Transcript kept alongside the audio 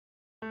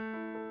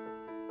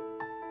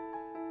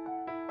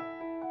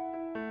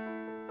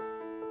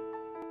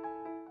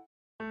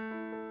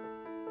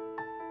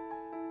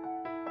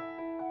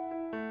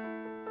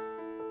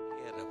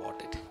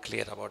about it,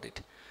 clear about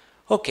it.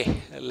 Okay,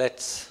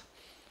 let's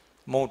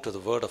move to the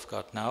Word of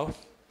God now.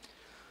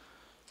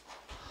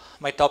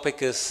 My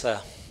topic is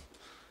a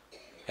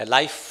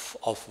life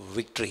of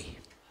victory.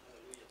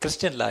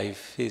 Christian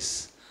life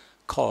is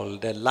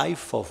called a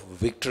life of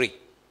victory.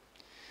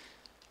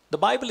 The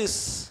Bible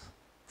is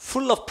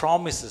full of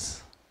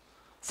promises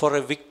for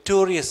a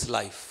victorious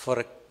life for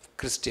a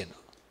Christian,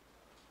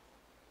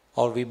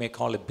 or we may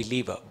call a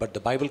believer, but the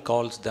Bible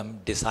calls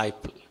them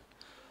disciple.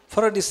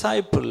 For a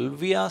disciple,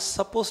 we are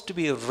supposed to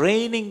be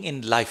reigning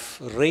in life,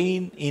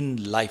 reign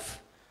in life.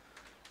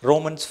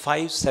 Romans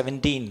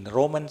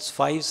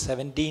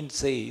 5:17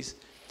 says,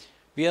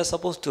 we are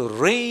supposed to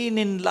reign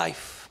in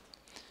life.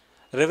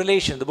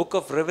 Revelation, the book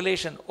of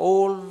Revelation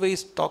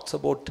always talks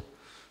about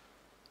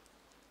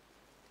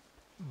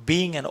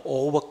being an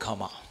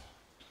overcomer.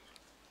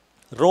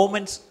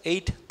 Romans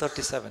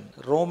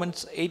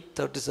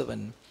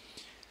 8:37,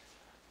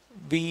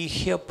 we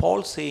hear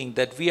Paul saying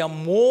that we are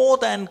more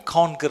than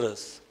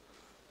conquerors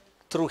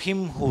through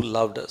him who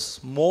loved us.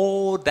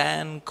 More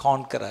than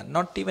conqueror.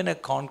 Not even a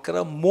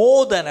conqueror,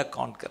 more than a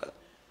conqueror.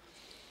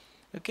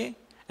 Okay?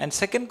 And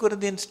 2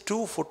 Corinthians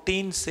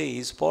 2:14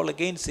 says, Paul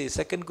again says,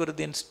 2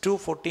 Corinthians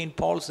 2:14,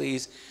 Paul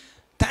says,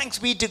 thanks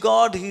be to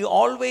God, He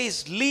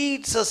always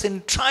leads us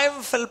in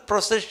triumphal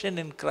procession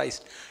in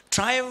Christ.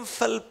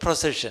 Triumphal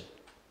procession.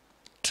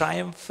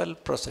 Triumphal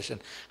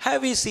procession.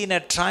 Have you seen a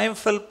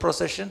triumphal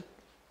procession?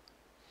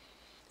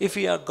 If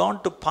you had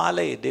gone to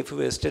Palay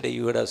yesterday,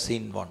 you would have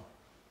seen one.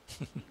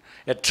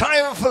 A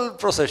triumphal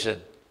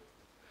procession.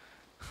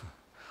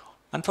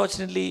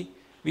 Unfortunately,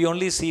 we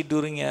only see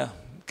during a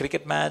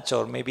cricket match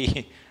or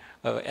maybe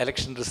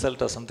election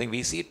result or something,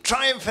 we see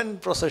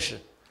triumphant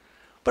procession.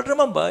 But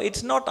remember,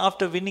 it's not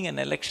after winning an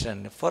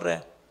election. For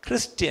a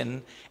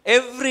Christian,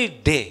 every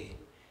day,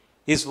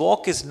 his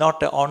walk is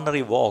not an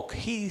ordinary walk.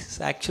 He is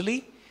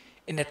actually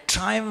in a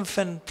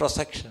triumphant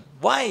procession.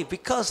 Why?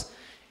 Because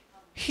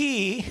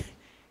he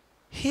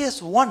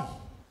has won.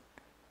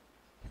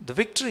 The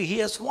victory, he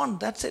has won.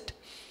 That's it.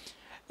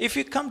 If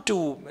you come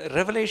to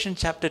Revelation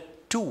chapter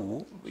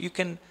 2, you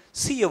can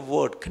see a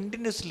word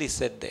continuously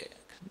said there.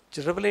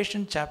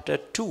 Revelation chapter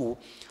 2,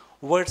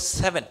 verse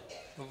 7.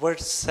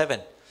 Verse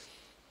 7.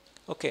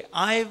 Okay,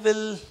 I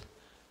will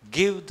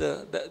give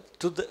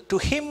to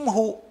him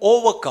who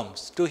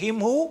overcomes. To him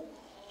who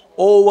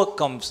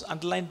overcomes.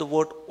 Underline the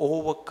word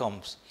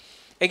overcomes.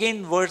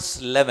 Again, verse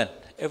 11.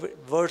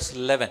 Verse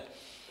 11.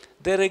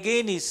 There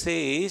again he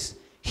says,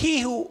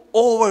 he who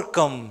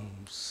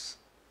overcomes.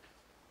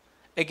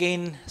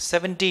 Again,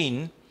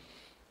 17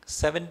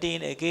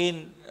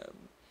 again,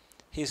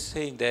 he's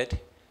saying that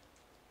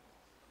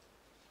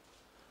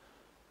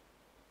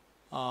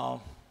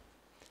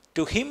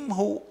to him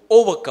who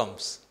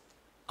overcomes,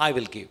 I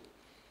will give.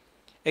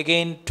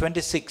 Again,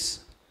 26,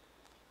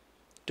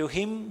 to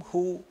him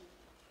who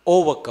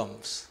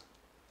overcomes.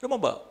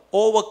 Remember,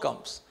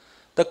 overcomes.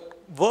 The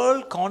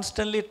world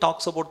constantly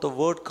talks about the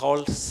word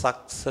called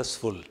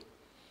successful.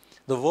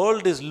 The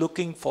world is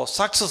looking for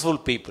successful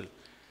people.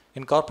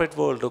 In corporate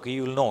world, okay,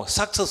 you will know,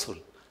 successful.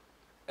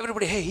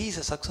 Everybody, hey, he's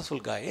a successful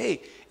guy.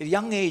 Hey, at a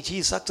young age, he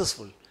is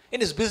successful.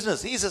 In his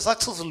business, he is a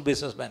successful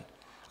businessman.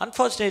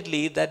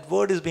 Unfortunately, that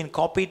word has been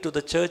copied to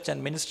the church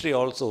and ministry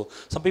also.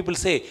 Some people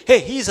say, hey,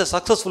 he is a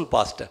successful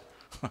pastor.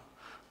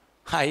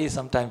 I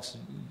sometimes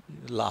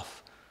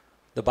laugh.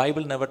 The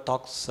Bible never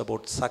talks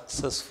about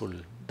successful.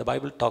 The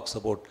Bible talks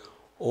about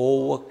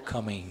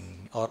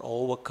overcoming or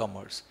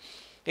overcomers.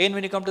 Again,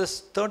 when you come to this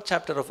third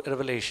chapter of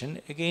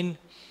Revelation, again,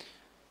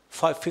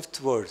 fifth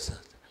verse,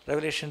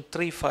 Revelation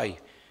 3:5.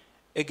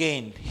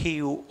 Again, he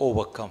who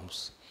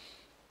overcomes.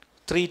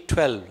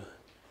 3:12,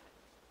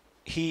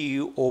 he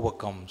who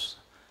overcomes.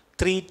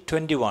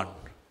 3:21,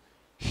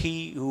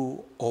 he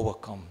who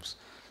overcomes.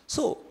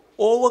 So,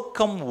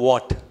 overcome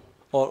what?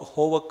 Or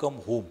overcome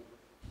whom?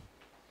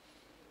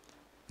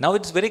 Now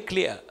it's very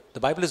clear. The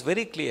Bible is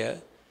very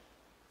clear.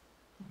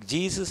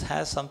 Jesus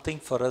has something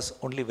for us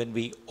only when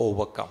we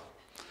overcome.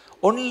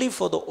 Only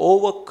for the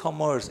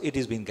overcomers it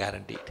is being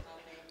guaranteed.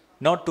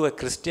 Not to a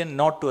Christian,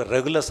 not to a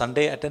regular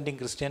Sunday attending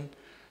Christian,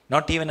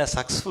 not even a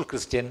successful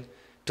Christian,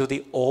 to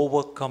the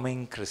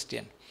overcoming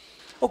Christian.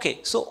 Okay,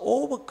 so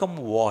overcome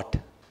what?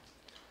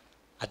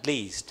 At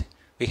least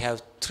we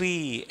have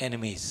 3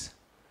 enemies.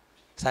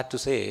 Sad to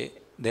say,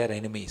 they are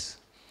enemies.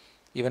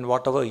 Even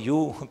whatever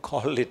you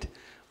call it,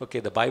 okay,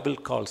 the Bible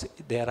calls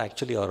it, they are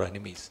actually our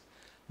enemies.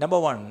 Number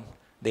 1,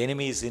 the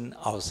enemy is in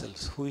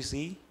ourselves. Who is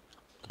he?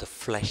 The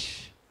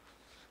flesh.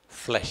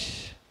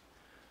 Flesh.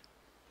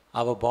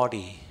 Our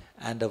body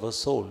and our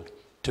soul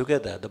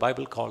together, the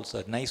Bible calls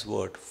a nice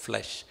word,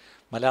 flesh.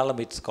 Malayalam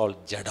it's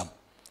called jadam.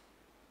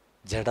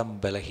 Jadam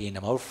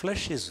balahinam. Our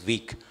flesh is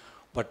weak,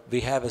 but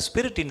we have a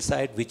spirit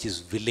inside which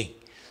is willing.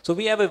 So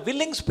we have a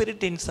willing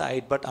spirit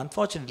inside, but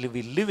unfortunately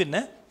we live in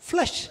a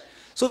flesh.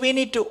 So we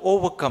need to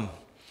overcome.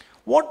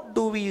 What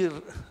do we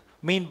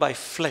mean by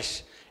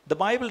flesh? The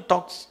Bible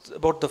talks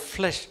about the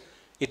flesh.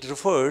 It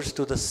refers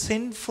to the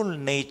sinful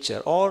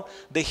nature or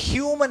the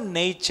human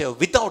nature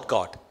without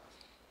God.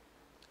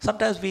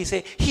 Sometimes we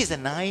say, he's a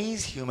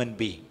nice human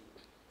being.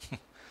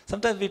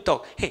 Sometimes we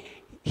talk, hey,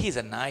 she's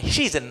a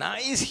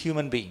nice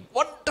human being,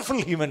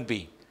 wonderful human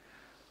being.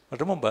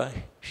 But remember,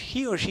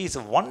 he or she is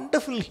a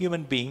wonderful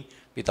human being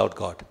without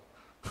God.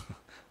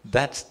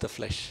 That's the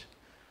flesh.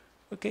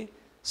 Okay?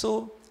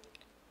 So,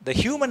 the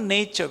human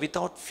nature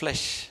without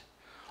flesh.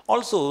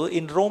 Also,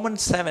 in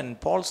Romans 7,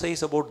 Paul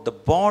says about the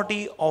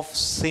body of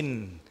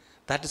sin.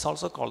 That is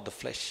also called the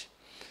flesh.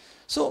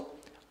 So,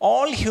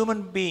 all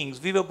human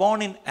beings, we were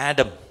born in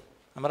Adam.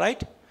 Am I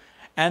right?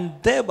 And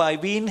thereby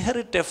we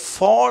inherit a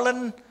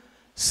fallen,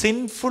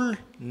 sinful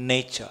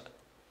nature.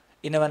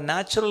 In our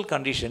natural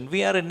condition,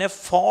 we are in a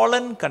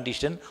fallen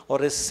condition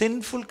or a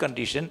sinful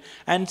condition,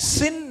 and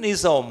sin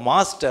is our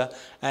master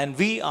and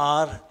we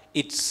are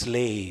its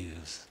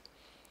slaves.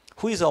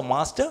 Who is our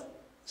master?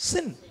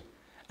 Sin.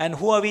 And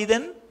who are we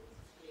then?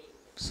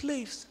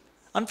 Slaves.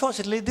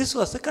 Unfortunately, this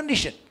was the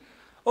condition.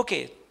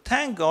 Okay,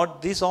 thank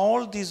God,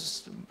 all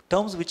these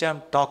terms which I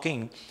am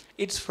talking,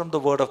 it's from the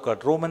Word of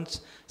God.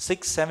 Romans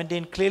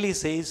 6:17 clearly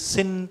says,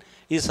 sin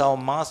is our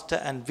master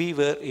and we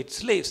were its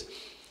slaves.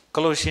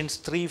 Colossians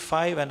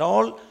 3:5 and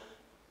all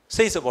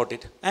says about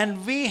it.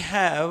 And we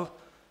are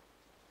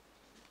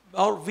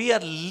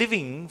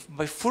living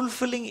by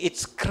fulfilling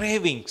its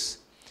cravings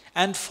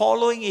and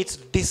following its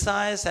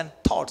desires and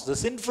thoughts, the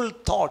sinful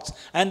thoughts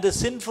and the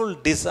sinful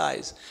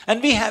desires.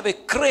 And we have a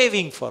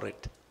craving for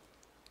it.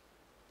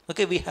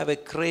 Okay, we have a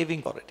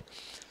craving for it.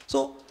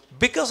 So,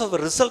 because of a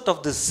result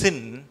of the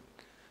sin,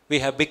 we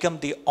have become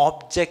the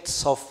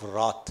objects of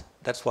wrath.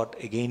 That's what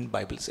again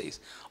Bible says.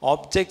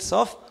 Objects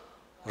of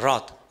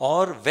wrath,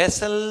 or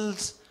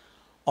vessels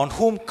on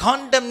whom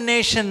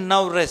condemnation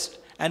now rests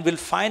and will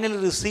finally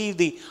receive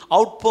the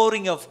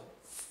outpouring of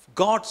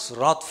God's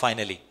wrath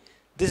finally.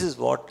 This is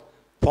what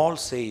Paul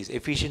says.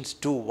 Ephesians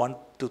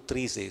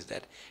 2:1-3 says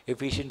that.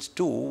 Ephesians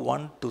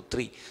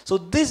 2:1-3. So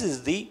this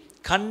is the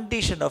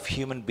condition of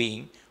human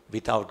being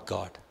without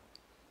God.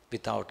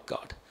 Without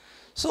God.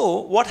 So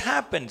what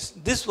happens?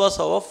 This was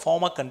our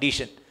former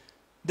condition.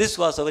 This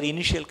was our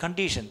initial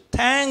condition.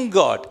 Thank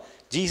God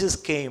Jesus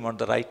came on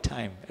the right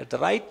time. At the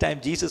right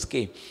time Jesus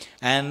came.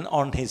 And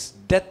on his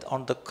death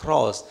on the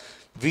cross,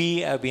 we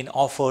have been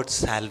offered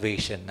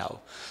salvation now.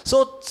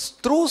 So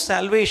through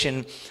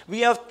salvation,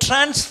 we have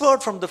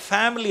transferred from the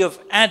family of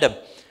Adam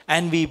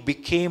and we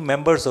became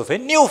members of a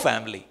new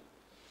family.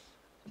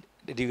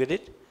 Did you get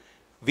it?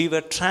 We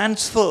were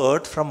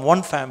transferred from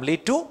one family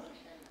to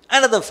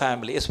another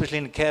family, especially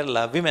in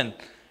Kerala. Women,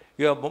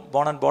 you are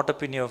born and brought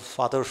up in your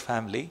father's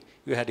family.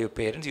 You had your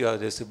parents, you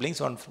have your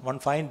siblings. One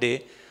fine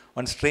day,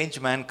 one strange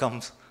man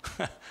comes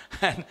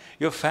and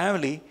your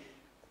family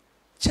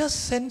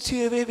just sends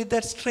you away with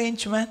that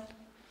strange man.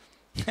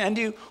 And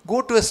you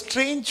go to a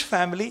strange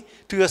family,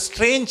 to your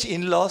strange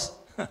in-laws.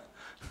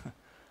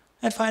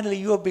 And finally,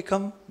 you have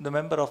become the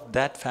member of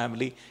that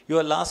family.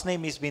 Your last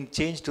name is being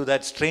changed to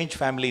that strange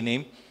family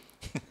name.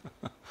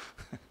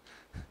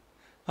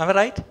 Am I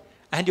right?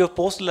 And your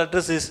postal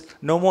address is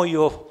no more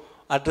your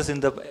address in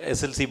the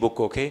SLC book,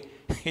 okay?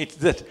 It's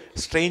that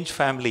strange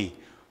family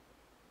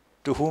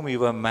to whom you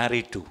were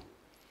married to.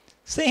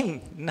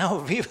 Same, now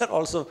we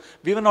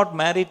were not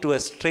married to a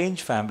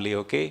strange family,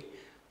 okay?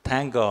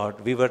 Thank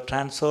God, we were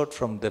transferred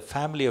from the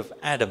family of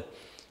Adam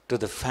to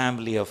the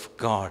family of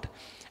God.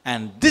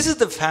 And this is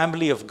the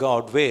family of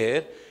God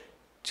where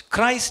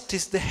Christ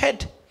is the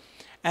head.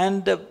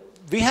 And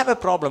we have a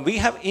problem. We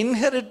have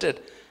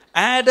inherited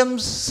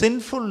Adam's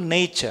sinful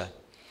nature.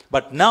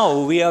 But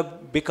now we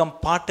have become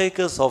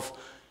partakers of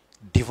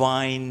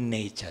divine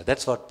nature.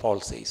 That's what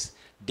Paul says.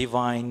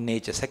 Divine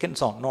nature.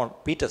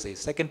 Peter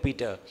says, 2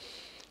 Peter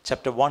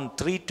chapter 1,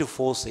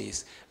 3-4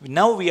 says,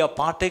 now we are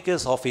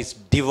partakers of his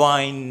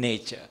divine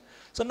nature.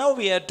 So now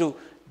we have to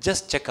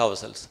just check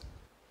ourselves.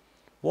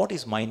 What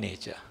is my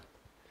nature?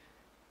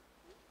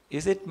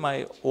 Is it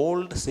my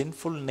old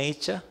sinful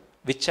nature,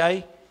 which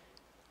I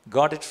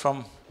got it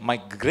from my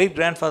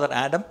great-grandfather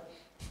Adam?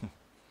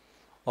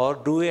 Or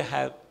do I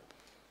have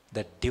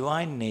that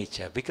divine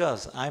nature?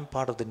 Because I'm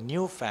part of the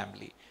new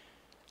family.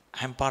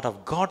 I'm part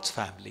of God's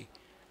family.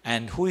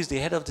 And who is the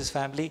head of this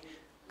family?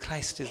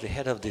 Christ is the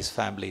head of this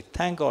family.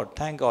 Thank God,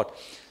 thank God.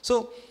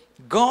 So,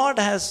 God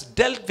has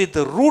dealt with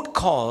the root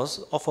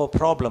cause of our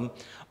problem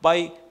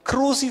by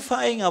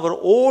crucifying our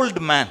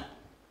old man,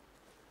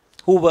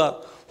 who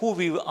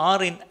we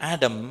are in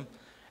Adam,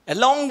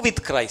 along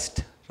with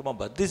Christ.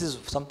 Remember, this is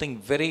something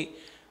very,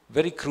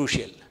 very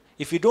crucial.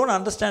 If you don't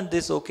understand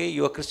this, okay,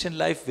 your Christian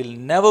life will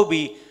never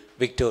be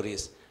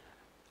victorious.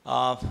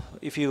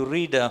 If you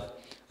read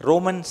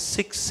Romans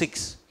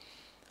 6:6,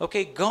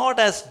 okay, God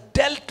has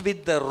dealt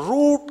with the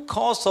root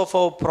cause of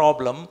our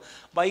problem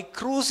by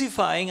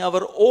crucifying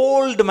our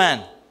old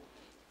man,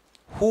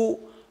 who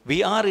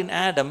we are in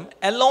Adam,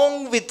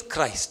 along with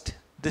Christ.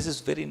 This is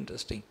very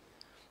interesting.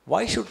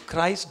 Why should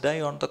Christ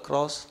die on the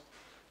cross?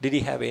 Did he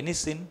have any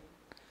sin?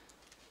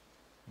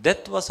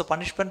 Death was a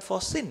punishment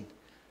for sin.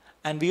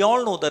 And we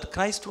all know that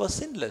Christ was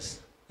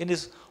sinless. In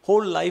his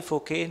whole life,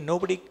 okay,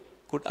 nobody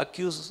could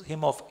accuse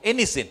him of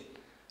any sin.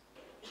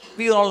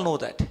 We all know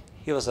that.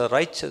 He was a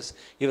righteous,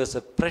 he was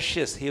a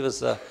precious, he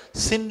was a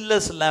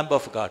sinless Lamb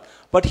of God.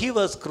 But he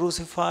was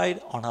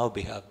crucified on our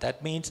behalf.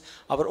 That means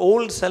our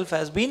old self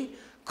has been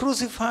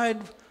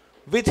crucified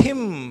with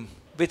him,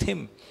 with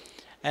him.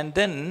 And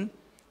then,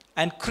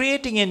 and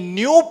creating a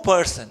new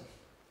person.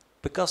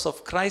 Because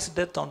of Christ's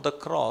death on the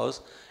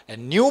cross, a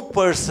new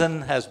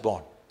person has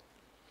born.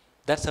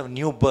 That's a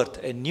new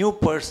birth, a new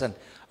person.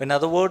 In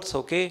other words,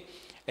 okay,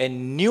 a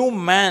new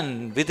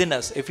man within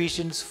us.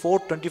 Ephesians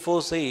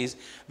 4:24 says,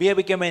 we have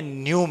become a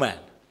new man.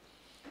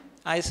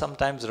 I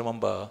sometimes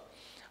remember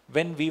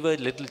when we were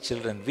little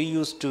children, we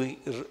used to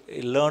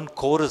learn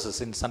choruses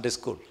in Sunday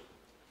school.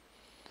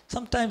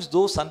 Sometimes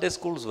those Sunday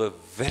schools were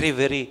very,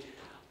 very,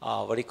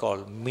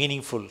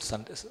 meaningful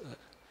Sundays.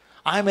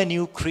 I'm a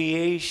new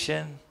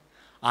creation.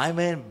 I'm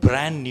a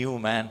brand new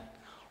man.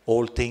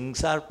 All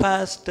things are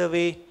passed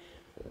away.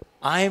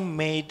 I'm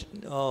made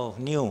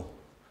new.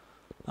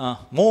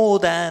 More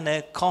than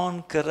a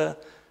conqueror.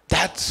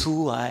 That's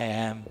who I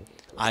am.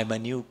 I'm a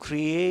new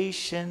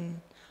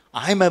creation.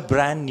 I'm a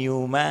brand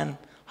new man.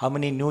 How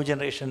many new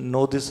generation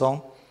know this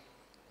song?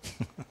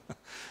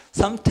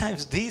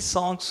 Sometimes these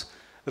songs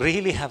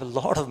really have a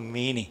lot of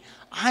meaning.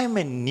 I'm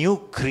a new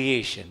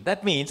creation.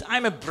 That means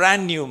I'm a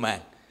brand new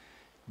man.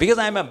 Because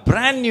I'm a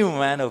brand new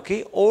man,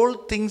 okay, all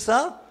things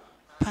are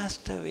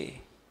passed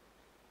away.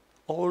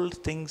 All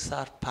things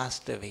are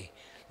passed away.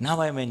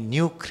 Now I'm a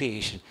new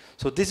creation.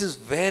 So this is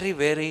very,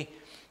 very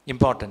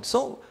important.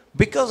 So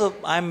because of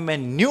I'm a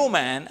new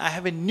man, I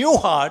have a new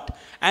heart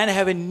and I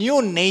have a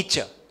new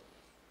nature,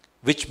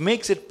 which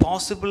makes it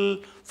possible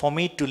for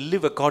me to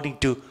live according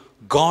to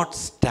God's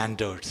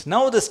standards.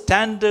 Now the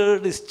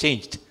standard is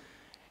changed.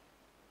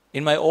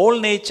 In my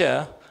old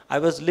nature, I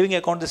was living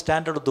according to the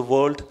standard of the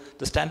world,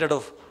 the standard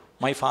of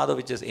my father,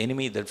 which is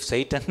enemy, that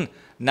Satan.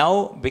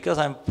 Now, because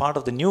I'm part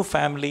of the new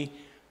family,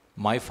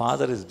 my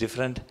father is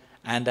different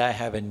and I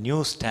have a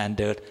new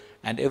standard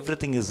and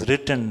everything is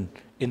written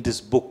in this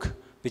book,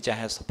 which I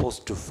have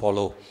supposed to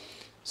follow.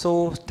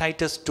 So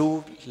Titus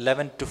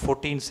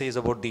 2:11-14 says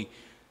about the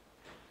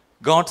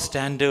God's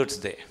standards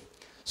there.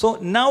 So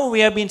now we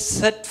have been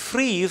set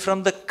free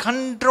from the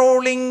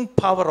controlling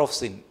power of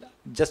sin.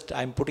 Just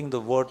I'm putting the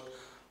word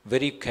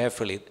very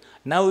carefully.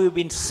 Now we've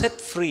been set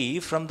free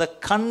from the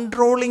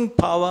controlling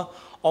power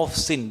of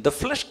sin. The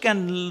flesh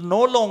can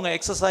no longer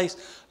exercise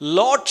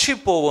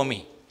lordship over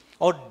me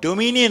or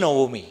dominion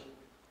over me.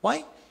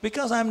 Why?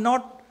 Because I'm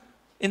not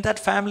in that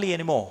family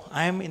anymore.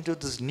 I am into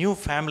this new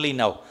family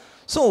now.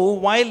 So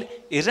while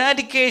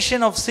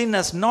eradication of sin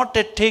has not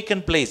yet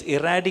taken place,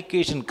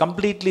 eradication,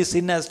 completely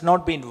sin has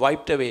not been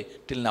wiped away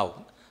till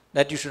now.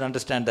 That you should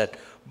understand that.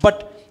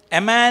 But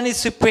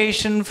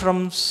emancipation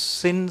from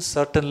sin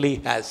certainly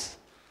has.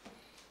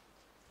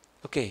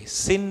 Okay,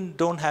 sin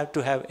don't have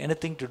to have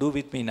anything to do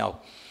with me now.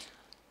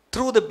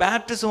 Through the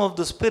baptism of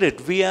the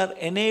Spirit, we are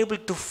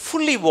enabled to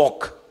fully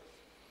walk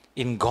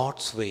in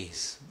God's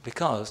ways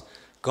because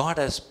God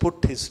has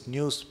put His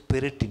new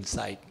Spirit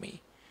inside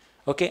me.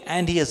 Okay,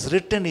 and He has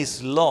written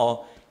His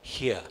law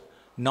here,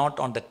 not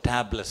on the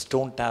tablets,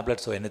 stone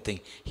tablets or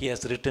anything. He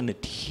has written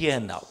it here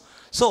now.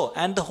 So,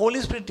 and the Holy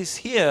Spirit is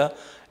here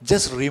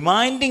just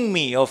reminding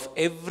me of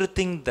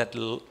everything that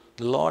the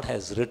Lord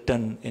has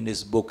written in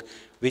His book,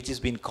 which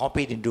has been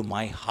copied into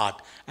my heart.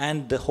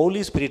 And the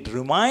Holy Spirit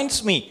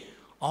reminds me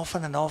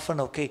often and often,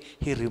 okay,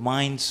 He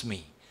reminds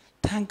me.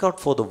 Thank God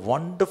for the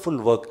wonderful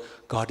work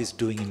God is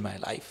doing in my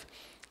life.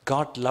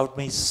 God loved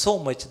me so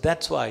much,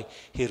 that's why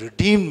He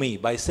redeemed me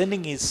by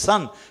sending His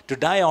Son to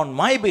die on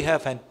my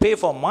behalf and pay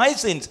for my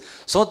sins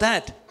so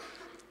that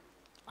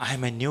I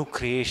am a new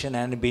creation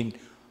and been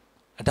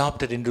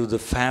adopted into the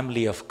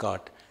family of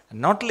God. And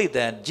not only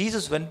that,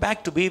 Jesus went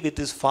back to be with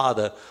His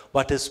Father,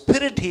 but His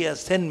Spirit He has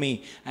sent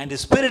me and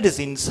His Spirit is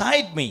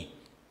inside me.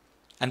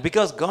 And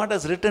because God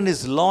has written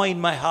His law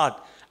in my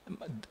heart,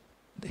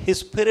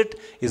 His Spirit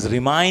is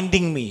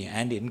reminding me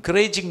and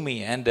encouraging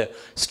me and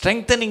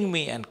strengthening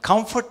me and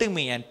comforting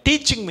me and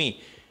teaching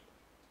me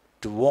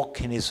to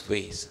walk in His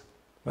ways.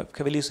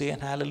 Will you say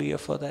an hallelujah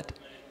for that?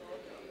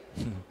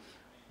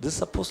 This is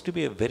supposed to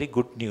be a very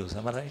good news,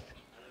 am I right?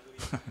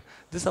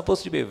 This is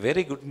supposed to be a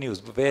very good news,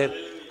 where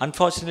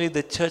unfortunately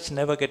the church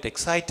never get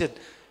excited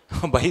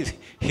by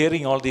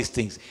hearing all these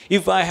things.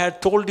 If I had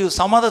told you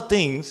some other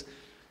things,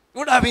 you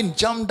would have been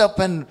jumped up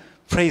and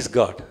praised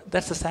God.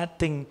 That's the sad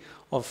thing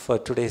of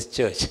today's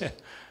church.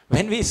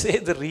 When we say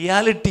the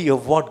reality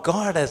of what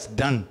God has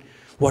done,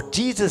 what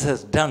Jesus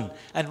has done,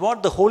 and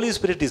what the Holy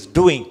Spirit is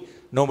doing,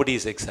 nobody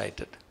is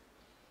excited.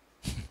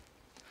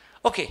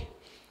 Okay,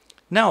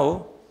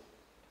 now,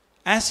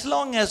 as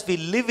long as we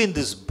live in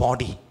this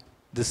body,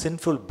 the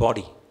sinful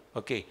body,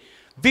 okay,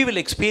 we will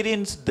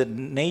experience the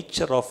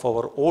nature of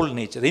our old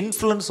nature, the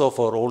influence of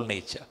our old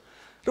nature.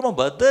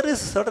 Remember, there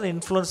is a certain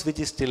influence which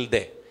is still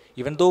there.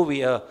 Even though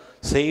we are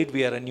saved,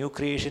 we are a new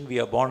creation, we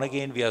are born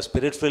again, we are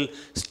spirit-filled,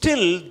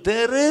 still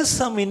there is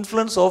some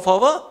influence of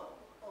our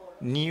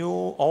new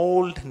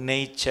old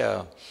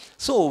nature.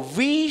 So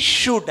we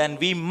should and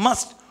we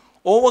must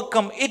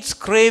overcome its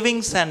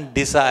cravings and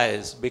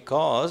desires,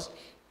 because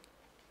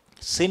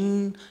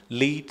Sin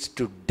leads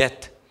to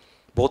death,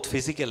 both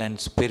physical and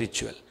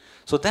spiritual.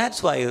 So that's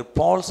why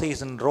Paul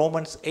says in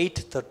Romans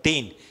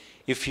 8:13,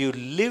 if you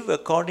live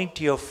according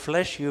to your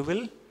flesh, you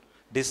will,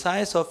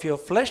 desires of your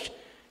flesh,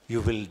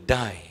 you will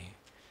die.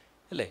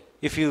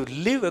 If you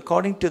live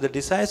according to the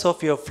desires of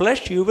your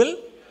flesh, you will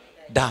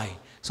die.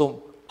 So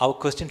our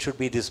question should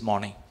be this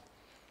morning,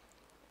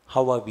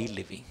 how are we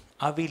living?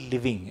 Are we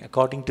living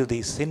according to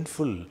the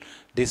sinful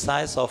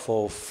desires of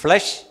our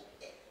flesh?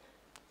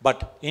 But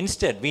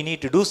instead, we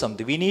need to do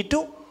something. We need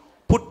to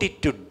put it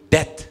to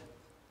death.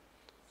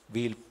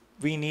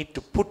 We need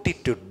to put it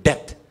to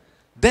death.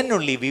 Then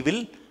only we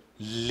will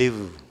live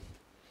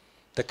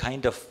the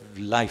kind of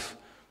life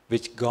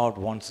which God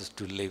wants us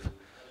to live.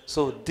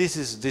 So this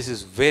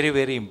is very,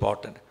 very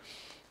important.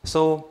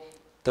 So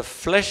the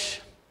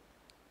flesh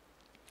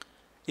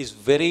is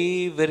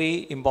very,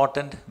 very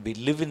important. We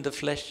live in the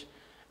flesh,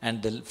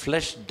 and the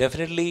flesh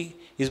definitely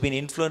is being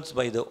influenced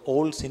by the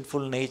old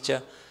sinful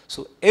nature.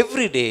 So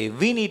every day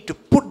we need to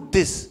put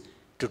this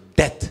to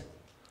death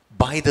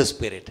by the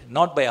Spirit,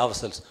 not by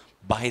ourselves,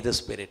 by the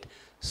Spirit,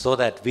 so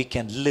that we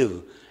can live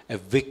a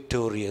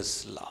victorious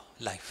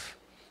life.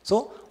 So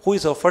who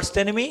is our first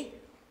enemy?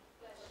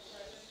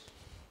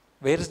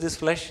 Where is this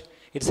flesh?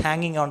 It's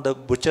hanging on the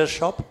butcher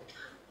shop?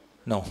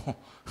 No.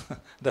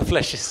 The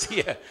flesh is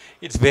here.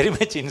 It's very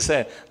much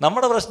inside.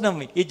 നമ്മുടെ പ്രശ്നം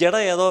ഈ ജഡ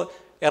ഏതോ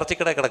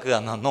ഇറച്ചിക്കട കിടക്കുക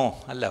എന്നോ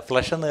അല്ല.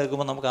 Flush എന്ന്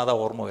കേൾക്കുമ്പോൾ നമുക്ക് അതാ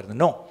ഓർമ്മ വരുന്നത്.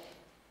 നോ,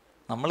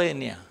 നമ്മൾ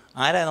തന്നെയാണ്.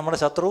 ആരാ നമ്മുടെ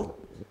ശത്രു?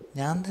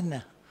 ഞാൻ തന്നെ.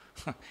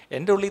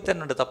 എൻ്റെ ഉള്ളിൽ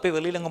തന്നെ ഉണ്ട്. തപ്പി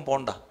വെളിയിലെങ്ങും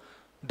പോണ്ട.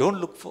 Don't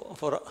look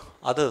for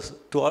others,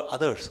 to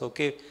others.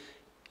 Okay,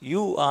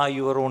 you are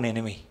your own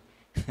enemy.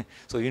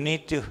 So you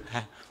need to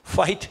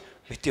fight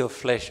with your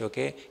flesh.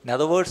 Okay, in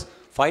other words,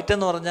 fight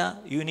എന്ന് പറഞ്ഞാൽ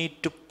you need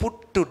to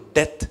put to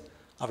death.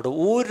 അവിടെ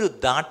ഒരു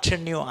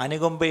ദാക്ഷിണ്യവും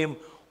അനുകമ്പയും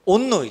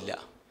ഒന്നുമില്ല,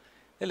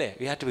 അല്ലേ?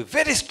 We have to be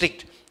very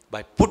strict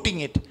by putting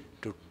it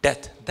to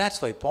death. That's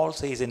why Paul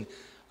says in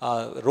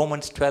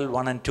Romans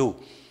 12:1 and 2,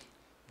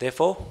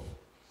 therefore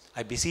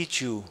I beseech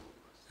you,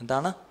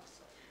 endana,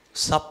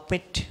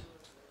 submit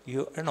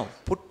you,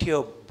 put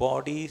your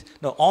bodies,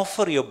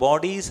 offer your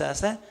bodies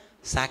as a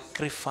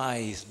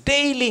sacrifice.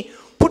 Daily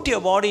put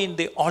your body in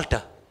the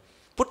altar,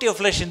 put your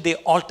flesh in the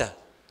altar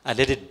and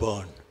let it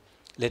burn.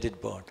 Let it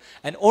burn.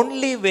 And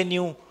only when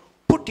you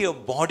put your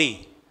body,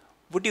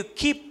 would you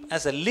keep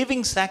as a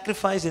living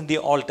sacrifice in the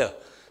altar,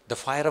 the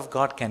fire of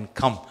God can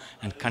come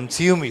and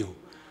consume you,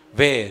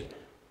 where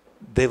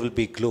there will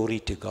be glory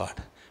to God.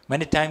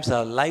 Many times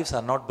our lives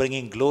are not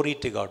bringing glory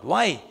to God.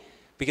 Why?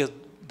 Because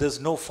there's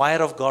no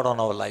fire of God on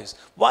our lives.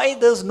 Why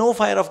there's no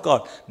fire of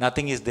God?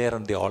 Nothing is there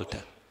on the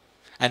altar.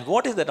 And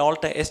what is that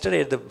altar?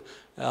 Yesterday at the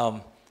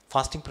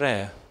fasting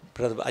prayer,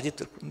 Brother Ajit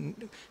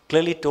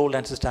clearly told,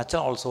 and Sister Acha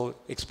also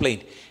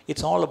explained,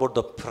 it's all about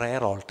the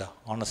prayer altar,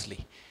 honestly.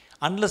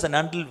 Unless and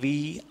until we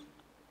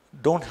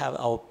don't have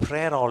our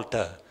prayer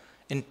altar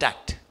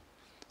intact,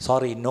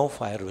 sorry, no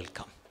fire will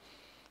come.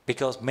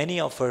 Because many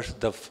of us,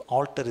 the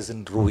altar is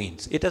in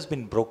ruins. It has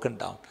been broken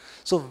down.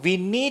 So we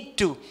need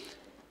to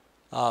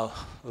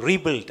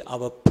rebuild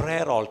our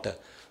prayer altar,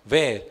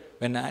 where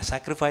when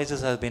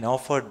sacrifices have been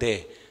offered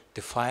there,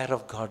 the fire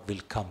of God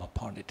will come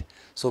upon it.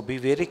 So be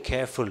very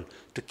careful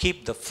to keep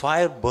the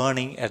fire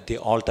burning at the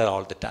altar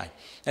all the time.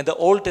 In the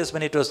Old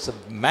Testament, it was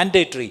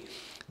mandatory.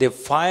 The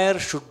fire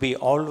should be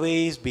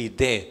always be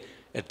there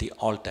at the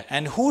altar.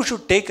 And who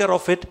should take care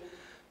of it?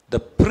 The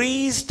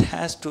priest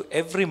has to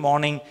every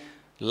morning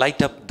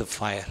light up the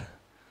fire.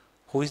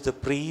 Who is the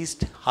priest?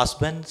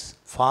 Husbands,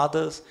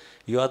 fathers,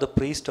 you are the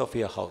priest of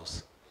your house.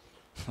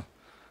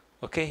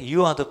 Okay,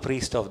 you are the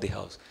priest of the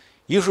house.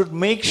 You should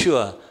make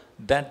sure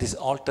that this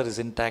altar is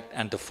intact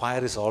and the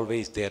fire is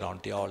always there on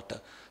the altar.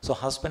 So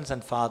husbands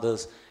and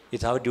fathers,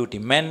 it's our duty.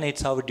 Men,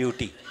 it's our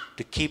duty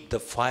to keep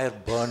the fire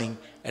burning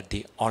at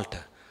the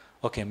altar.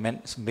 Okay, men,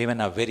 women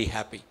are very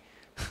happy.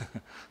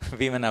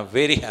 Women are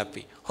very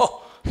happy. Oh,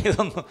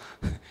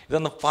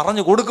 ഇതൊന്ന്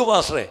പറഞ്ഞു കൊടുക്കു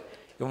പാസ്റ്ററേ,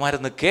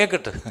 ഇവന്മാരൊന്ന്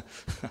കേൾക്കട്ടെ.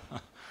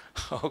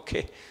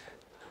 Okay,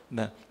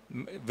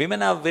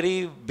 women are very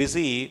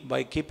busy by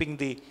keeping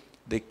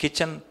the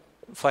kitchen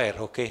fire,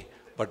 okay,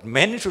 but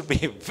men should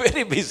be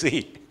very busy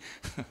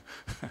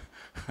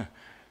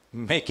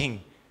making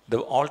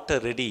the altar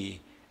ready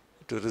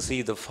to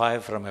receive the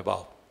fire from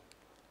above.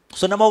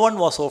 So number one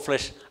was our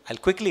flesh.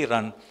 I'll quickly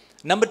run.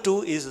 Number two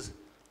is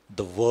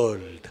the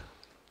world.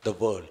 The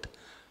world.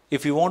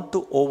 If you want to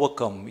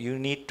overcome, you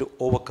need to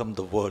overcome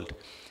the world.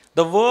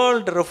 The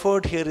world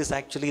referred here is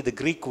actually the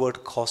Greek word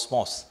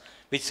cosmos,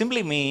 which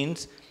simply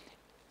means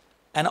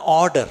an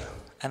order,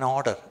 an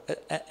order,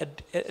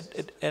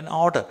 an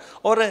order,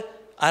 or an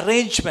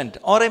arrangement,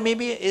 or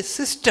maybe a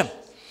system,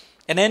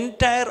 an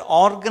entire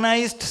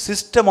organized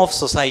system of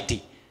society.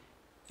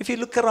 If you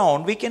look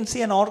around, we can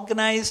see an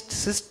organized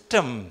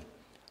system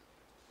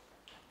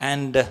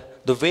and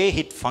the way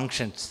it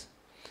functions.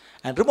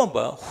 And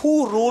remember, who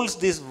rules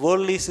this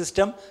worldly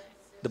system?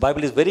 The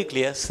Bible is very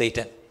clear,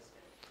 Satan.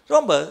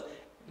 Remember,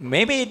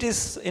 maybe it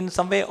is in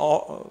some way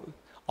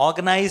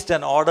organized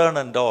and ordered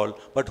and all,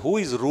 but who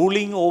is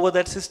ruling over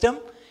that system?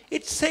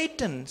 It's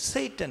Satan,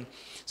 Satan.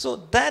 So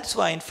that's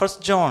why in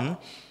 1 John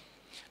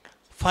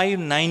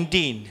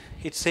 5:19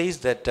 it says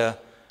that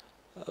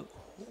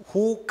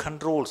who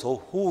controls or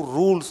who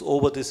rules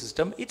over the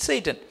system? It's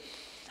Satan.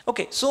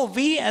 Okay, so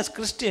we as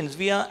Christians,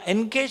 we are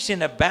engaged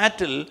in a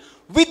battle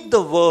with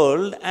the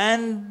world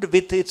and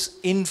with its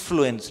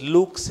influence.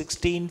 Luke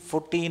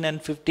 16:14 and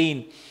 15.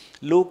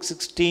 Luke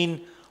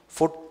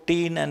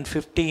 16:14 and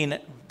 15.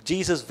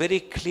 Jesus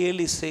very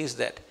clearly says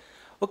that.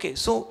 Okay,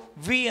 so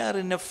we are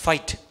in a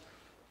fight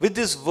with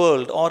this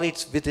world or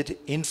with its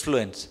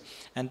influence.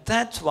 And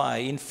that's why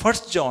in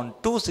 1 John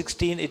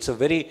 2:16, it's a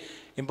very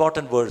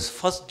important verse.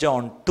 1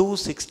 John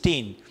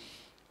 2:16,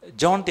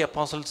 John the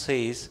Apostle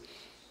says,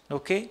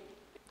 okay,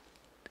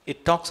 it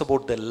talks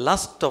about the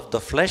lust of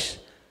the flesh,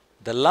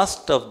 the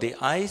lust of the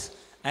eyes,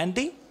 and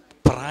the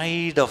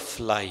pride of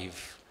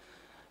life.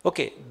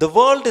 Okay, the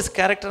world is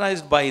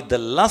characterized by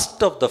the lust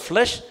of the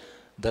flesh,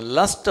 the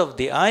lust of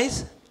the eyes,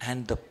 and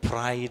the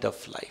pride of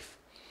life.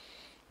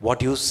 What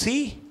you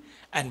see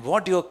and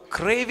what you're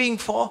craving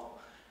for,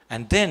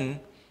 and then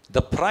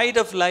the pride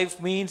of life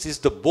means is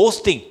the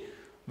boasting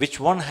which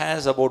one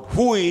has about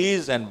who he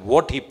is and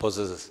what he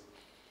possesses.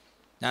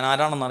 ഞാൻ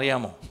ആരാണെന്ന്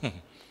അറിയാമോ,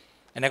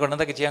 എന്നെക്കൊണ്ട്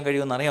എന്തൊക്കെ ചെയ്യാൻ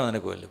കഴിയുമെന്ന് അറിയാമോ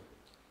നിനക്ക് വല്ലതും?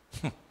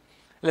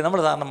 അല്ലേ, നമ്മൾ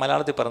സാധാരണ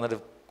മലയാളത്തിൽ പറഞ്ഞൊരു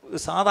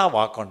സാധാ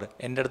വാക്കുണ്ട്,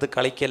 എൻ്റെ അടുത്ത്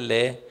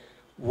കളിക്കല്ലേ.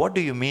 What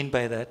do you mean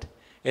by that?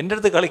 എൻ്റെ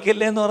അടുത്ത്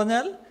കളിക്കല്ലേ എന്ന്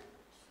പറഞ്ഞാൽ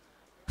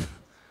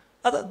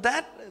അത്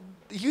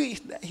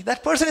that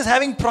person is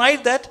having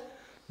pride that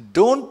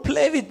don't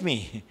play with me.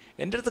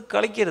 എൻ്റെ അടുത്ത്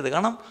കളിക്കരുത്,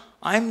 കാരണം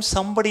ഐ എം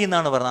സംബഡി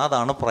എന്നാണ് പറഞ്ഞത്.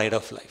 അതാണ് പ്രൈഡ്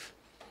ഓഫ് ലൈഫ്.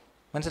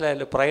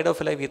 മനസ്സിലായല്ലോ? പ്രൈഡ്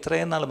ഓഫ് ലൈഫ്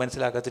ഇത്രയും നാൾ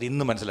മനസ്സിലാക്കാത്തിട്ട്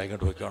ഇന്ന്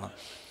മനസ്സിലാക്കിയിട്ട് പോയിക്കോണം.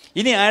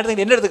 ഇനി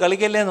ആയിരുന്നെങ്കിൽ എൻ്റെ അടുത്ത്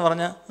കളിക്കല്ലേ എന്ന്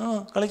പറഞ്ഞാൽ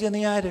കളിച്ച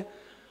നീ ആര്?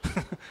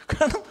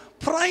 കാരണം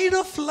pride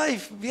of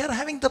life, V are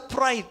having the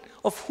pride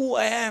of who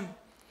I am.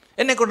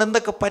 എന്നെക്കൊണ്ട്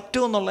എന്തൊക്കെ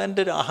പറ്റുമെന്നുള്ള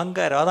എൻ്റെ ഒരു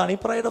അഹങ്കാരം, അതാണ് ഈ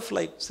pride of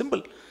life.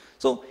 Simple.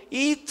 So,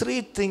 these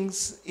three things,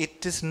 it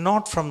is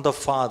not from the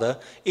Father,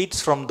 it's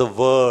from the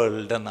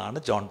world എന്നാണ്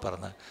ജോൺ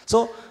പറഞ്ഞത്. So,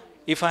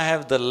 if I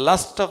have the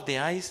lust of the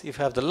eyes, if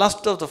I have the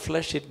lust of the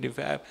flesh, if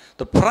I have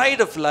the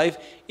pride of life,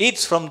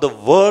 it's from the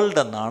world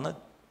എന്നാണ്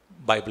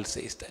Bible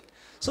says that.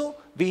 So,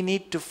 we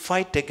need to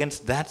fight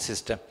against that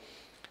system.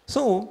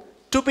 So,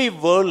 to be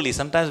worldly,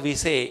 sometimes we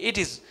say, it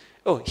is,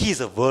 oh, he is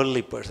a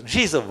worldly person,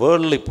 she is a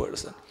worldly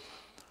person.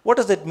 What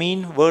does that mean,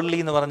 worldly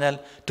എന്ന് പറഞ്ഞാൽ?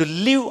 To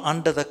live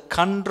under the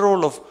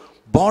control of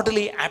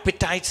bodily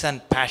appetites and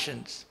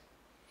passions,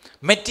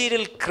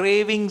 material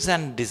cravings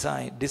and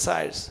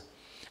desires,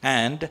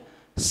 and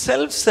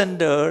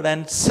self-centered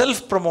and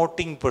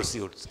self-promoting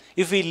pursuits.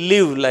 If we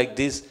live like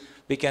this,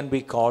 we can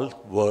be called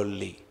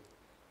worldly.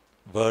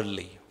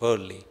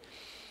 Worldly.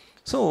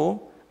 So,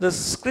 the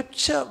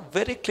scripture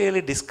very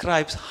clearly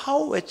describes how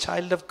a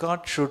child of God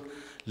should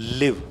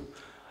live.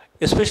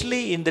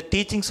 Especially in the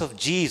teachings of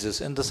Jesus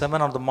in the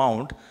Sermon on the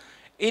Mount,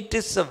 it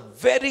is a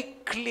very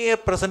clear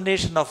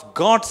presentation of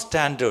God's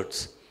standards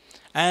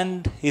and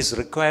His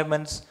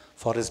requirements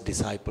for His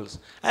disciples.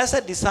 As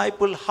a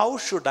disciple, how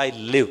should I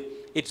live?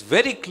 It's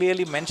very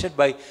clearly mentioned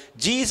by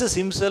Jesus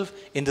Himself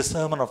in the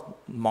Sermon on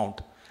the Mount.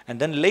 And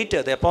then later,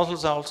 the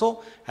apostles also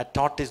had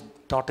taught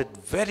it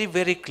very,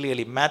 very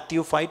clearly.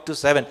 Matthew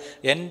 5-7,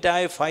 the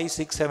entire 5,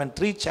 6, 7,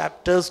 3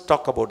 chapters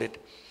talk about it.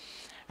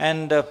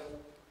 And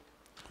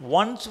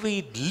once we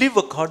live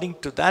according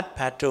to that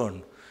pattern,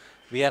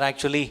 we are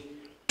actually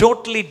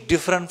totally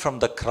different from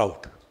the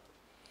crowd.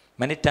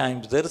 Many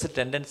times there is a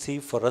tendency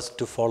for us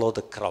to follow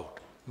the crowd,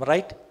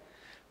 right?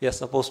 We are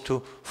supposed to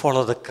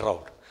follow the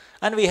crowd.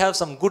 And we have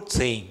some good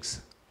sayings.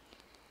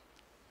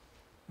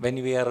 When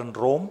we are in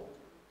Rome,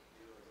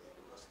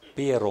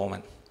 be a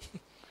Roman.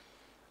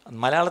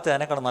 മലയാളത്തിൽ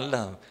അതിനേക്കാൾ നല്ല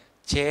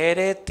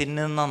ചേരെ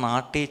തിന്നുന്ന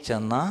നാട്ടിൽ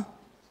ചെന്ന.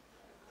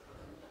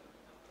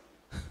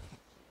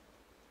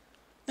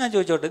 ഞാൻ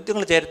ചോദിച്ചോട്ടെ,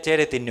 നിങ്ങൾ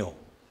ചേരെ തിന്നുമോ?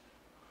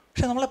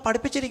 പക്ഷെ നമ്മളെ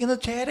പഠിപ്പിച്ചിരിക്കുന്നത്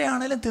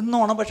ചേരയാണേലും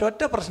തിന്നോണം. പക്ഷെ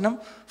ഒറ്റ പ്രശ്നം,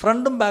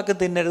 ഫ്രണ്ടും ബാക്കും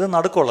തിന്നരുത്,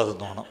 നടുക്കുള്ളത്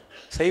തിന്നോണം,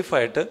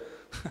 സേഫായിട്ട്.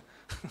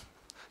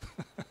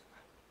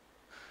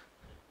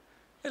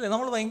 അല്ലേ,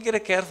 നമ്മൾ ഭയങ്കര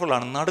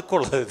കെയർഫുള്ളാണ്,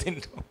 നടുക്കുള്ളത്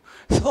തിന്നും.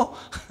 So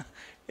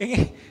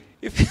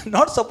if you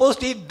not suppose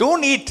to eat,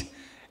 don't eat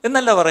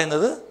എന്നല്ല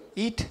പറയുന്നത്,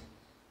 eat,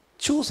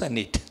 choose and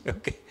eat.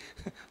 Okay,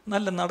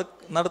 നല്ല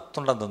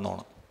നടുത്തുണ്ടെന്ന്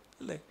തിന്നോണം.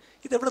 അല്ലേ,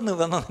 ഇതെവിടെ നിന്ന്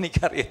വന്നതെന്ന്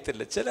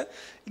എനിക്കറിയത്തില്ല.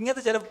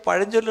 ഇങ്ങനത്തെ ചില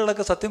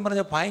പഴഞ്ചൊല്ലുകളൊക്കെ സത്യം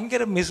പറഞ്ഞാൽ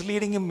ഭയങ്കര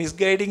മിസ്ലീഡിങ്ങും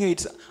മിസ്ഗൈഡിങ്ങും,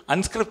 ഇറ്റ്സ്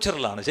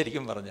അൺസ്ക്രിപ്ചറലാണ്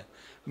ശരിക്കും പറഞ്ഞാൽ.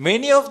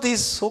 Many of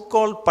these so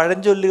call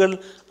പഴഞ്ചൊല്ലുകൾ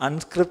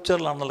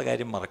അൺസ്ക്രിപ്ചറലാണെന്നുള്ള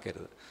കാര്യം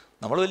മറക്കരുത്.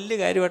 നമ്മൾ വലിയ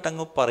കാര്യമായിട്ട്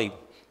അങ്ങ് പറയും,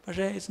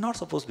 പക്ഷേ it's not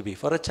suppose to B.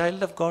 Four A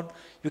child of God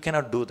you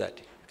cannot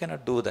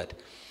do that.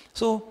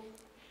 So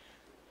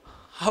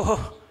our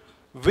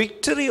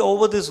victory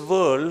over this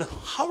world,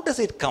 how does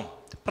it come?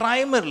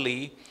 Primarily,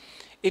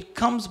 it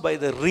comes by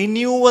the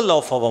renewal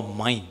of our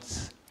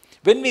minds.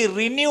 When we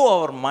renew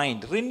our mind,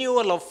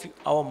 renewal of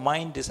our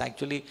mind is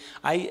actually,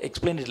 I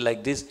explain it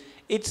like this,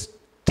 it's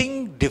think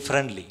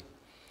differently.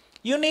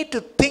 You need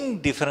to think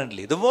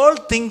differently. The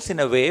world thinks in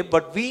a way,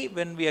 but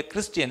when we are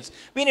Christians,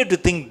 we need to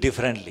think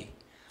differently.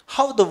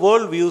 How the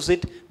world views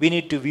it, we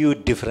need to view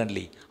it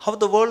differently. How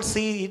the world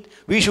sees it,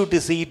 we should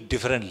see it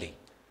differently.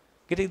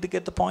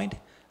 Get the point?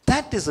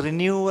 That is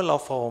renewal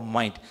of our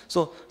mind. So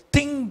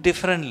think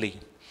differently.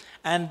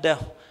 And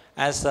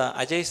as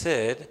Ajay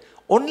said,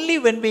 only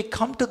when we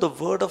come to the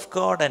Word of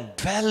God and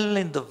dwell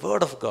in the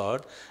Word of God,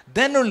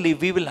 then only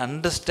we will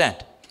understand.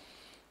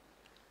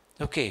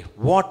 Okay,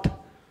 what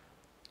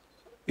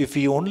if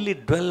we only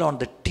dwell on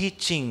the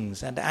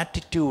teachings and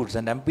attitudes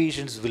and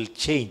ambitions will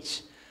change.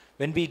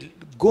 When we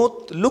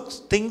look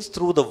things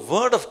through the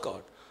Word of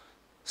God,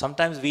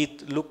 sometimes we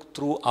look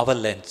through our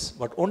lens,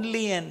 but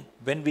only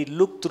when we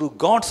look through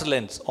God's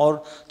lens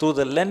or through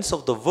the lens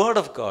of the Word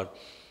of God,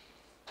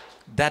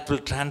 that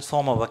will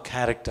transform our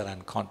character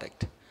and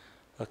conduct.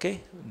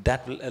 Okay?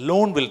 That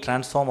alone will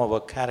transform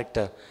our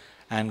character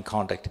and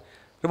conduct.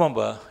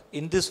 Remember,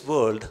 in this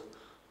world,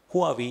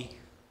 who are we?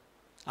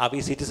 Are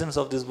we citizens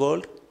of this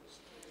world?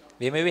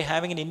 We may be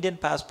having an Indian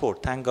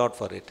passport, thank God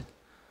for it.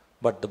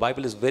 But the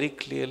Bible is very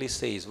clearly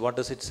says, what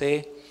does it say?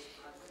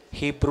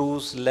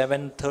 Hebrews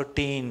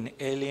 11:13,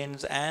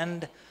 aliens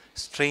and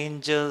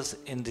strangers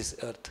in this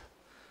earth.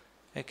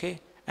 Okay?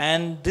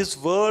 And this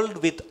world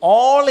with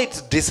all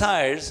its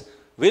desires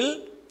will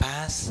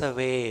pass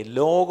away.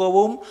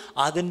 ലോകവും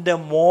അതിൻ്റെ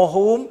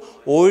മോഹവും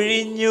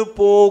ഒഴിഞ്ഞു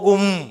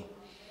പോകും.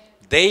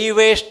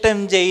 ദൈവേഷ്ടം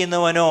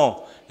ചെയ്യുന്നവനോ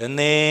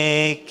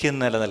എന്നേക്കും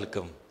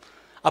നിലനിൽക്കും.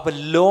 അപ്പം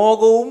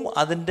ലോകവും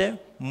അതിൻ്റെ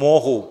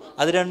മോഹവും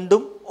അത്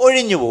രണ്ടും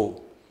ഒഴിഞ്ഞു പോകും.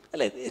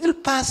 അല്ലേ? It will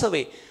pass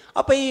away.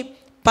 അപ്പം ഈ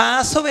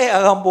പാസ് അവേ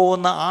ആകാൻ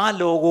പോകുന്ന ആ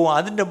ലോകവും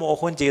അതിൻ്റെ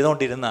മോഹവും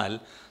ചെയ്തുകൊണ്ടിരുന്നാൽ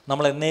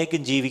നമ്മൾ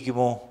എന്നേക്കും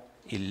ജീവിക്കുമോ?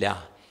 ഇല്ല.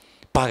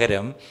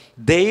 പകരം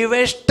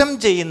ദൈവേഷ്ടം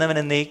ചെയ്യുന്നവൻ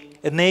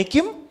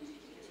എന്നേക്കും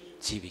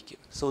ജീവിക്കും.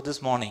 So this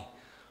morning,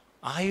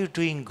 are you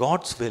doing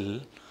God's will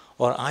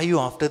or are you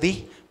after the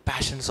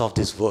passions of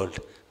this world?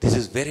 This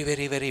is very,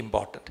 very, very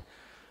important.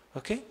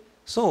 Okay?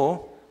 So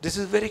this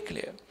is very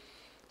clear.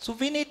 So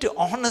we need to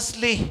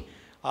honestly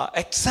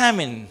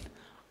examine,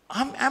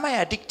 am I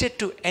addicted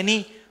to any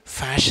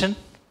fashion,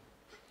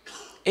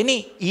 any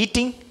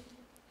eating,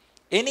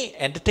 any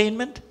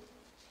entertainment?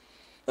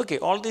 Okay,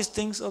 all these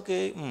things,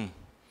 okay.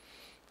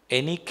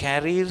 Any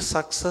career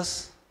success?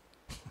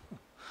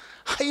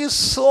 Are you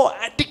so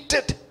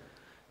addicted?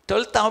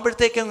 12th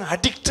ആകുമ്പോഴത്തേക്കും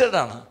addicted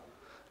ആണ്.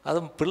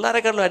 അതും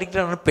പിള്ളേരെക്കാളും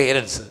addicted ആണ്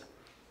parents.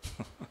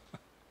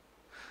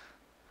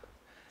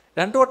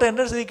 രണ്ടു വട്ടം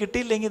entrance ഇത്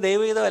കിട്ടിയില്ലെങ്കിൽ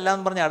ദൈവഗീതം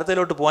എല്ലാം പറഞ്ഞ്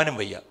അടുത്തതിലോട്ട് പോകാനും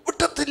വയ്യ.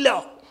 വിട്ടത്തില്ല.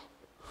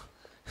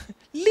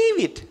 Leave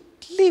it.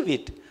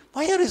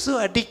 Why are you so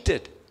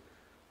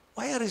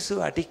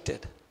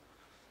addicted?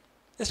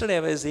 Yesterday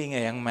I was seeing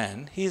a young man.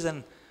 He's an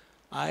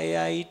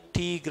IIT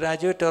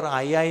graduate or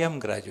IIM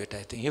graduate,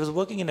 I think. He was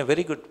working in a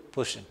very good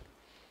position.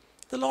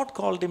 The Lord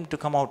called him to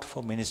come out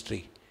for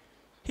ministry.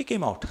 He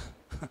came out.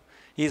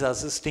 He is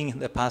assisting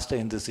the pastor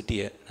in the city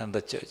and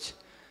the church.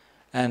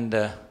 And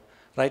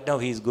right now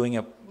he is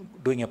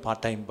doing a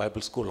part-time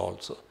Bible school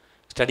also,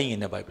 studying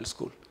in a Bible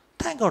school.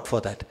 Thank God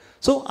for that.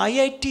 So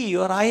IIT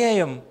or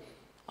IIM,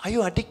 are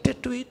you addicted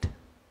to it?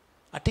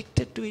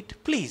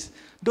 Please,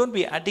 don't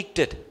be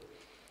addicted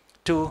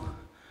to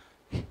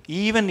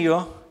even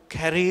your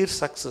career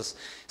success.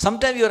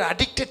 Sometimes you are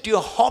addicted to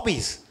your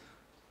hobbies.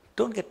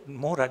 Don't get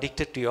more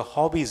addicted to your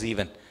hobbies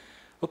even.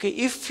 Okay,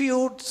 if you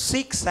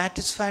seek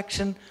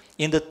satisfaction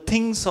in the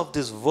things of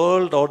this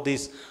world or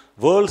this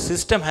world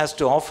system has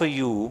to offer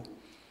you,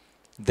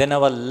 then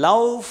our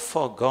love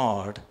for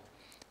God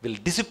will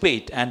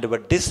dissipate and our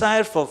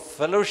desire for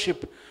fellowship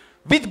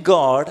with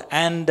God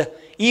and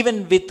even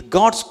with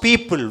God's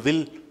people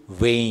will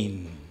wane.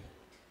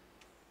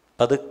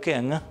 പതുക്കെ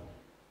അങ്ങ്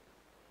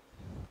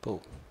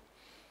പോവും.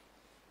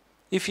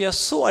 If you are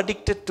so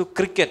addicted to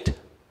cricket,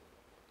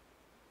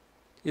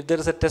 if there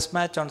is a test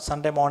match on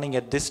Sunday morning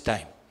at this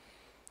time,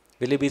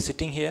 will you be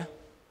sitting here?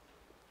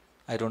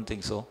 I don't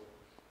think so.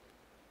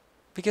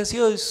 Because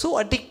you are so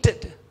addicted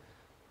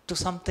to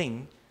something,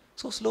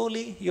 so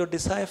slowly your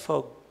desire for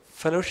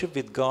fellowship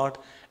with God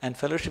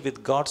and fellowship with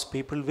God's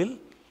people will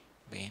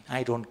wane.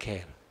 I don't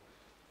care.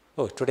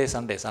 Oh, today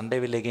Sunday. Sunday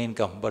will again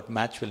come, but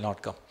match will not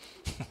come.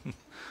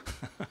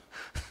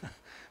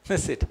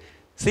 That's it.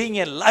 Seeing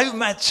a live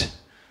match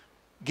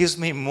gives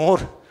me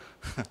more.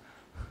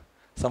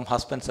 Some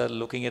husbands are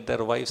looking at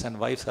their wives and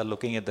wives are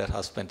looking at their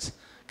husbands.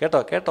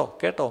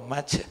 Keto,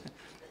 match.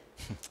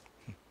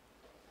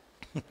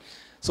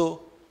 So,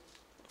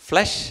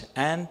 flesh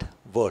and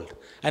world.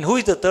 And who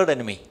is the third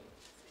enemy?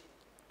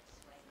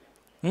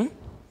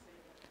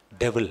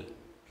 Devil.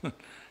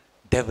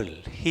 Devil.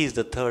 He is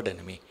the third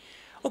enemy.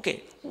 Okay,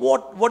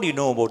 what do you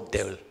know about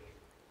devil?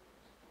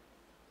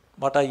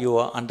 What are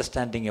your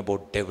understanding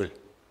about devil?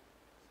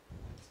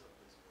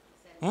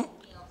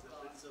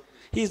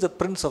 He is the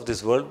prince of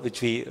this world, which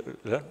we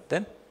learn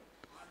then.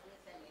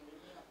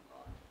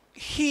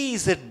 He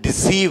is a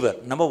deceiver.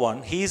 Number one,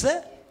 he is a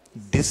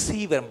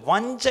deceiver.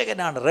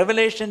 Vanchaganana.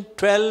 Revelation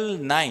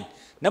 12:9.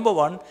 Number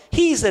one,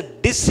 he is a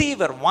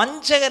deceiver.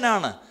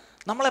 Vanchaganana.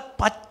 നമ്മളെ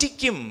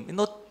പറ്റിക്കും.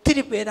 ഇന്ന്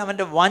ഒത്തിരി പേര്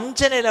അവൻ്റെ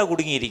വഞ്ചനയിലാണ്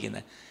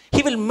കുടുങ്ങിയിരിക്കുന്നത്.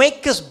 He will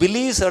make us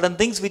believe certain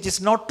things which is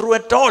not true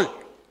at all.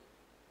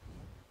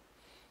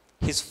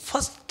 His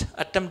first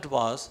attempt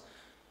was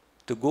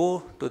to go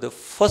to the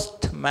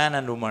first man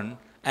and woman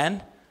and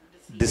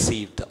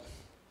deceived them.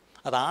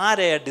 അത്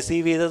ആരെയാണ്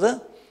deceive ചെയ്തത്?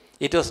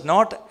 It was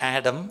not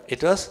Adam,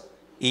 it was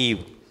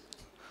eve.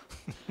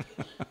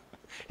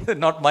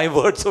 Not my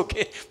words,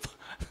 okay.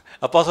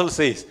 അപ്പോസ്തലൻ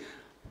says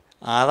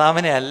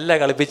ആദാമിനെ അല്ല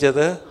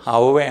കളിപ്പിച്ചത്,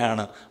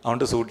 ഹവ്വയാണ്.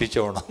 അതുകൊണ്ട്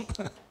സൂക്ഷിച്ചോണം,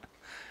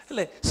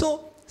 അല്ലേ? So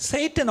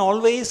Satan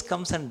always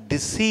comes and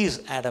deceives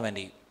Adam and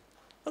Eve.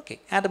 Okay,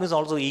 Adam is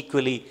also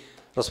equally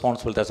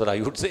responsible, that's what I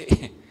would say.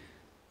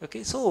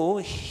 Okay, so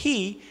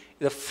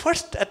the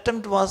first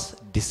attempt was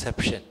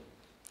deception.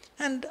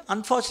 And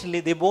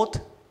unfortunately, they both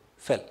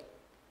fell.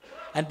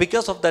 And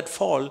because of that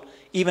fall,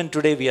 even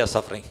today we are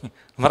suffering.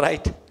 Am I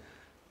right?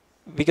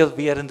 Because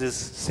we are in this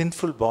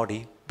sinful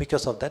body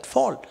because of that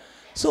fall.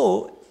 So,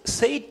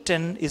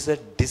 Satan is a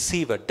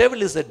deceiver.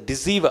 Devil is a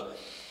deceiver.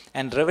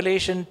 And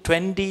Revelation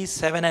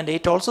 27 and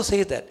 8 also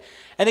says that.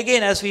 And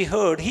again, as we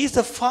heard, he is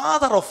the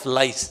father of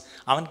lies.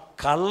 അവൻ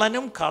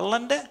കള്ളനും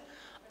കള്ളൻ്റെ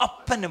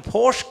അപ്പനും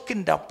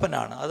ഭോഷ്കിൻ്റെ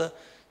അപ്പനാണ്. അത്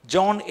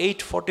John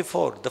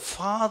 8:44, the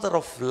father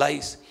of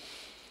lies.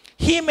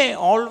 He may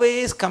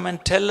always come and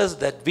tell us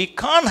that we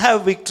can't have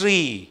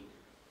victory.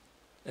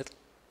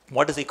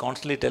 What is he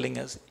constantly telling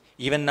us?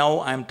 Even now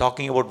I am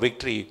talking about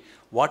victory.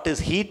 What is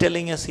he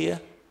telling us here?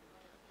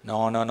 No.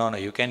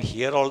 You can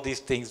hear all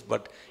these things,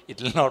 but it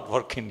will not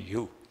work in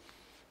you.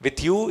 With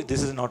you,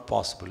 this is not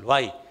possible.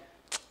 Why?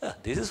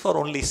 This is for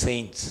only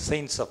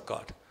saints of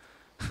God,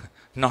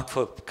 not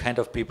for kind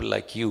of people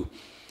like you.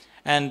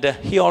 And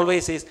he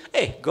always says,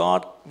 hey,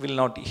 God will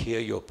not hear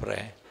your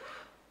prayer.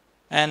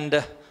 And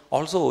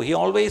also, he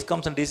always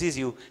comes and deceives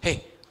you. Hey,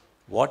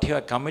 what you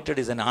have committed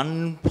is an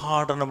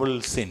unpardonable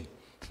sin.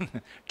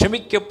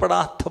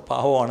 ക്ഷമിക്കപ്പെടാത്ത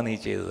പാവമാണ് നീ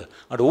ചെയ്തത്.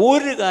 അത്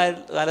ഒരു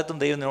കാലത്തും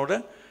ദൈവം നിന്നോട്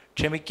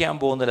ക്ഷമിക്കാൻ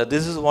പോകുന്നില്ല.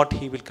 This is what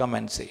he will come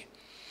and say.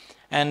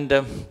 And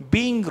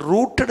being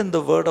rooted in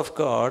the word of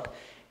God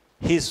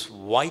is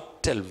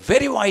vital,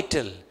 very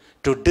vital,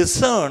 to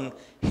discern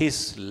his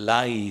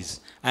lies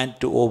and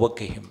to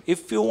overcome him.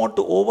 If you want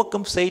to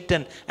overcome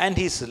Satan and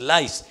his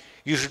lies,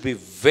 you should be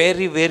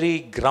very, very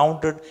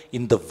grounded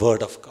in the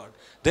word of God.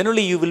 Then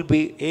only you will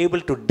be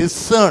able to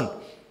discern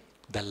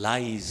the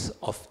lies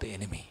of the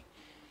enemy.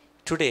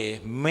 Today,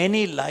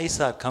 many lies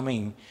are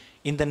coming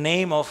in the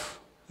name of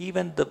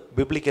even the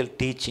biblical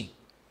teaching.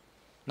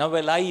 Now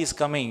a lie is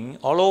coming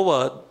all over,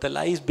 the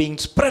lie is being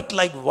spread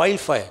like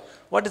wildfire.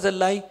 What is a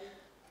lie?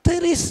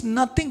 There is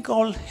nothing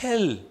called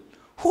hell.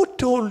 Who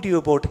told you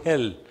about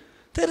hell?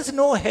 There is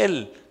no hell.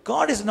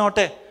 God is not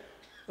a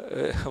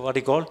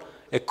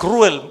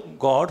cruel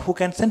God who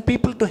can send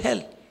people to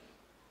hell.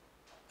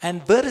 And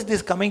where is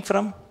this coming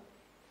from?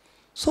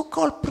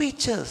 So-called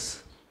preachers,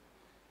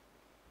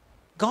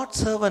 God's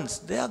servants.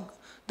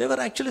 They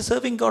were actually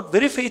serving God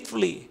very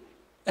faithfully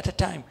at a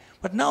time.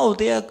 But now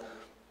they are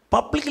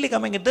publicly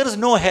coming in. There is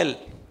no hell.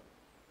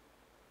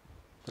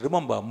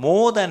 Remember,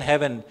 more than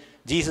heaven,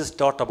 Jesus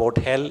taught about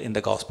hell in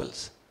the Gospels.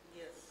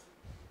 Yes.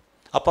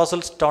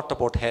 Apostles taught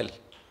about hell.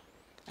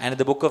 And in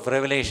the book of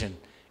Revelation,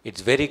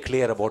 it's very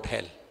clear about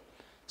hell.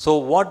 So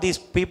what these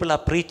people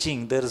are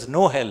preaching, there is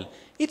no hell,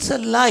 it's a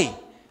lie.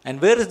 And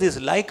where is this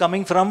lie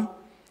coming from?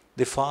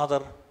 The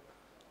father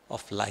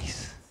of lies.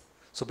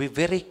 So be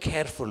very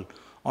careful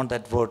on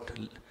that word.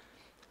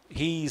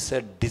 He is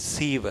a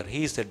deceiver.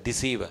 He is a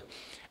deceiver.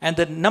 And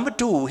the number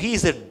two, he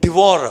is a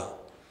devourer.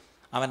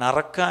 അവൻ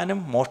അറക്കാനും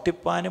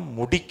മോഷ്ടിപ്പാനും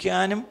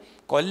മുടിക്കാനും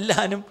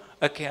കൊല്ലാനും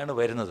ഒക്കെയാണ്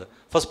വരുന്നത്.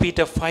 First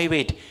Peter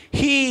 5:8,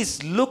 he is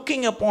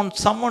looking upon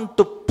someone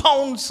to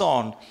pounce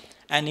on,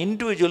 and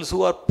individuals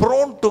who are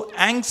prone to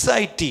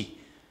anxiety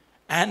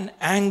and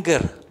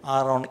anger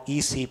are on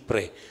easy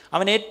prey.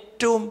 അവൻ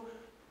ഏറ്റവും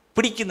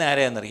പിടിക്കുന്ന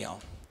ആരെയാണെന്നറിയാം?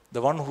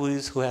 The one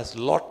who has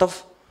lot of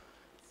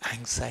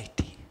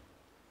anxiety.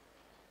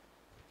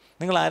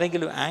 നിങ്ങൾ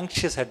ആരെങ്കിലും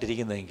anxious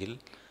ആയിട്ടിരിക്കുന്നതെങ്കിൽ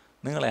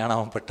നിങ്ങളെയാണ്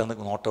അവൻ പെട്ടെന്ന്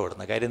നോട്ടം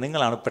ഇടുന്നത്. കാര്യം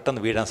നിങ്ങളാണ്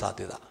പെട്ടെന്ന് വീഴാൻ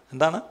സാധ്യത.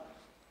 എന്താണ്?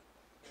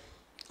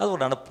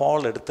 അതുകൊണ്ടാണ് പോൾ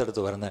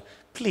എടുത്തെടുത്ത് പറയുന്നത്,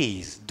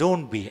 പ്ലീസ്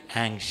ഡോണ്ട് ബി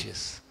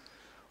ആങ്ഷ്യസ്.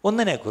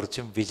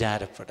 ഒന്നിനെക്കുറിച്ചും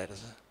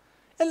വിചാരപ്പെടരുത്,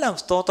 എല്ലാം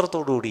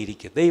സ്തോത്രത്തോടുകൂടി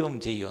ഇരിക്കുക, ദൈവം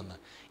ചെയ്യുമെന്ന്.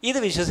 ഇത്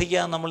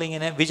വിശ്വസിക്കാൻ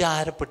നമ്മളിങ്ങനെ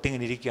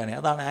വിചാരപ്പെട്ടിങ്ങനെ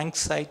ഇരിക്കുകയാണെങ്കിൽ അതാണ്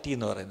ആങ്സൈറ്റി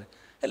എന്ന് പറയുന്നത്,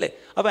 അല്ലേ?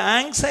 അപ്പോൾ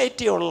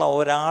ആങ്സൈറ്റി ഉള്ള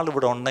ഒരാൾ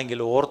ഇവിടെ ഉണ്ടെങ്കിൽ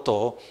ഓർത്തോ,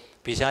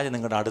 പിശാച്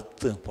നിങ്ങളുടെ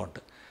അടുത്ത് നിൽപ്പുണ്ട്.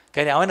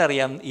 കാര്യം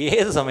അവനറിയാം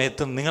ഏത്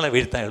സമയത്തും നിങ്ങളെ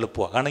വീഴ്ത്താൻ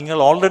എളുപ്പമാണ്. കാരണം നിങ്ങൾ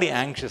ഓൾറെഡി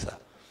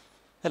ആങ്ഷ്യസാണ്,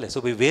 അല്ലേ? So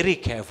be very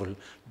careful.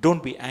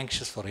 Don't be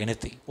anxious for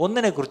anything.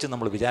 ഒന്നിനെക്കുറിച്ച്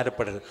നമ്മൾ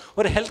വിചാരപ്പെടരുത്.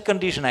 ഒരു ഹെൽത്ത്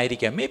കണ്ടീഷൻ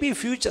ആയിരിക്കാം, മേ ബി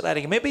ഫ്യൂച്ചർ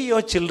ആയിരിക്കും, may be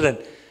your children,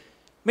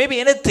 may be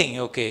anything.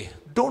 Okay,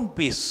 don't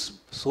be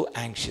so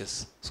anxious.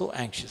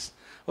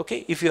 Okay,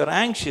 if you are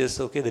anxious,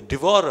 okay, the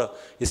devourer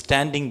is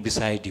standing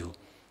beside you,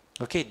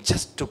 okay,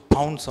 just to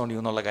pounce on you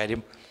എന്നുള്ള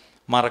കാര്യം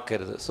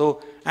മറക്കരുത്. So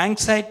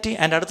anxiety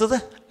and അടുത്തത്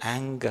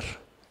anchor.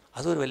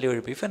 അതൊരു വലിയ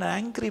ഒഴിപ്പ്. If N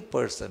angry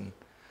person,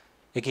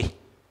 okay,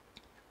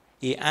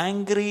 ഈ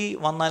angry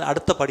വന്നാൽ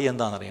അടുത്ത പടി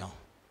എന്താണെന്നറിയാം?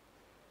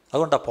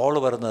 അതുകൊണ്ടാണ് പോൾ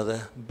പറയുന്നത്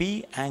B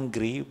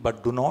angry but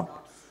do not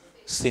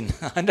sin.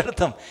 അതിൻ്റെ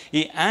അർത്ഥം ഈ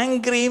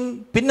ആംഗ്രിയും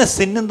പിന്നെ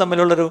സിന്നും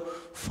തമ്മിലുള്ളൊരു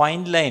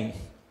ഫൈൻ ലൈൻ,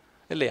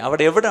 അല്ലേ?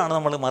 അവിടെ എവിടെയാണ്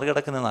നമ്മൾ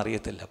മറികടക്കുന്നതെന്ന്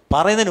അറിയത്തില്ല.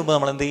 പറയുന്നതിന് മുമ്പ്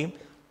നമ്മൾ എന്ത് ചെയ്യും?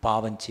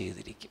 പാപം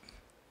ചെയ്തിരിക്കും,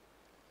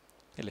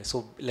 അല്ലേ? So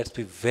let's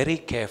be very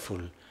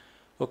careful.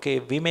 Okay,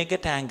 we may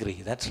get angry,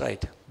 that's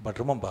right. But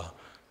remember,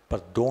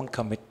 but don't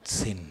commit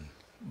sin.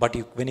 But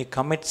when you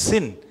commit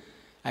sin,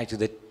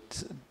 actually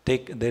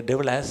the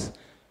devil has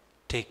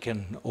taken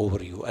over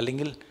you.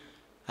 അല്ലെങ്കിൽ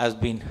has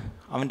been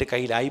അവൻ്റെ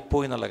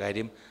കയ്യിലായിപ്പോയി എന്നുള്ള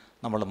കാര്യം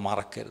നമ്മൾ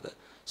മറക്കരുത്.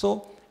 So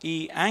ഈ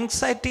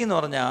anxiety എന്ന്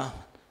പറഞ്ഞാൽ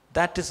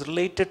that is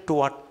related to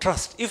our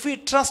trust. If we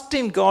trust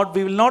in God,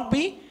 we will not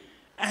be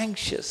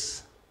anxious.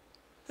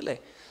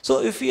 So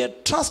if we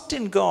trust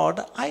in God,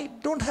 I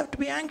don't have to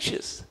be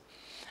anxious.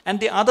 And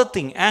the other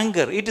thing,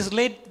 anger, it is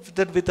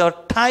related with our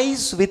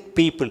ties with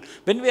people.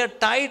 When we are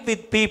tied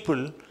with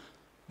people,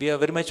 we are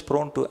very much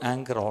prone to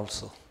anger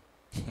also.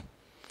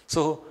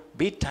 So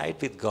be tied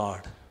with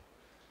God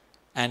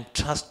and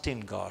trust in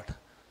God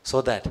so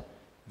that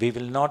we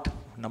will not,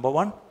 number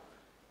one,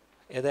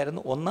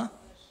 ഏതായിരുന്നു ഒന്ന്,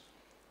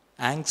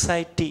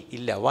 anxiety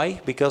illa. Why?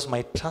 Because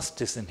my trust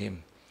is in Him.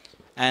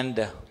 And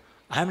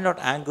I am not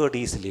angered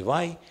easily.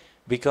 Why?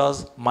 Because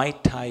my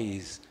tie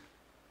is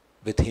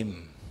with Him.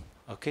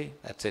 Okay,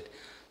 that's it.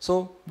 So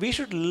we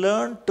should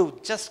learn to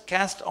just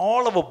cast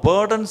all our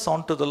burdens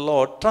onto the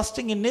Lord,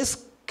 trusting in His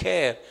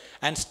care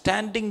and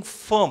standing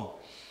firm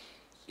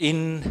in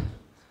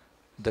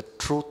the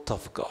truth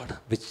of God,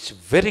 which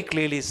very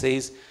clearly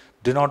says,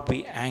 do not be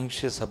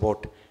anxious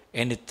about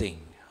anything.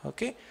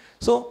 Okay,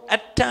 so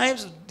at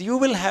times you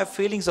will have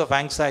feelings of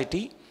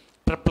anxiety,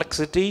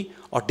 perplexity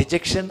or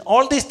dejection.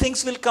 All these things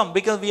will come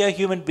because we are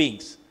human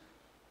beings.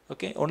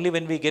 Okay, only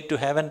when we get to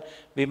heaven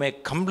we may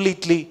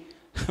completely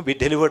be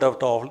delivered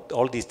out of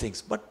all these things.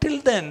 But till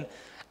then,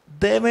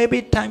 there may be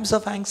times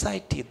of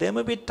anxiety. There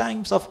may be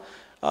times of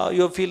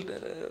you feel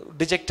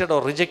dejected or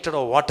rejected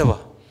or whatever.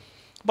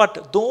 But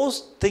those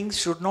things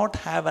should not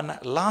have a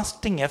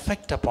lasting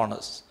effect upon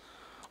us,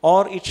 or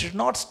it should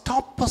not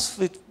stop us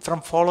from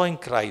following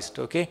Christ.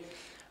 Okay,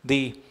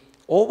 the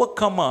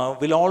overcomer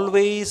will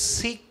always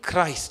seek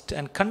Christ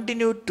and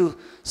continue to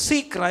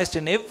seek Christ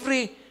in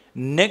every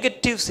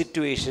negative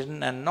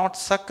situation and not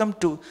succumb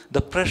to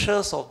the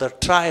pressures of the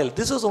trial.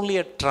 This is only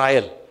a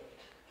trial.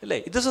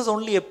 This is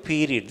only a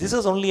period. This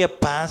is only a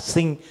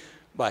passing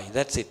by.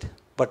 That's it.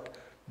 But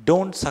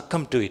don't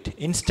succumb to it.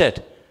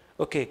 Instead,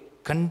 okay,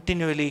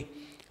 continually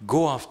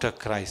go after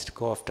Christ.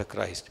 Go after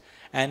Christ.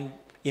 And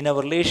in our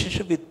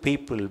relationship with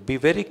people, be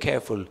very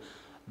careful.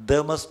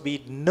 There must be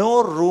no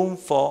room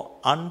for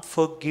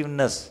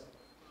unforgiveness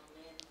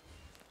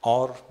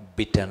or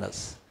bitterness.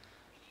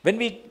 When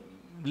we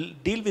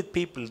deal with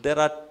people, there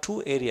are two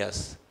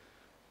areas.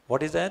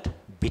 What is that?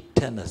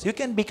 Bitterness. You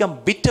can become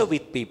bitter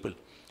with people.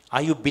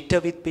 Are you bitter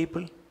with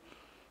people?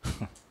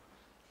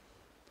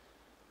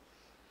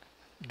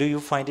 Do you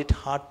find it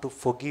hard to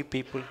forgive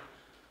people?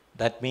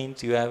 That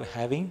means you are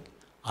having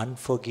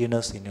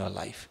unforgiveness in your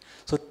life.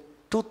 So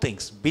two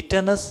things,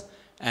 bitterness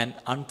and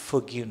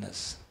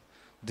unforgiveness.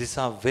 These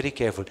are very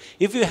careful.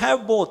 If you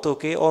have both,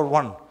 okay, or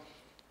one,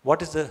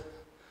 what is the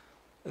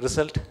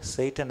result?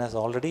 Satan has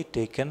already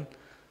taken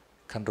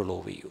control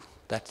over you.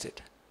 That's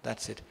it.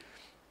 That's it.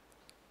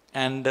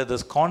 And the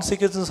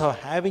consequences of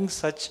having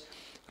such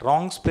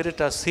wrong spirit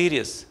are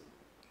serious.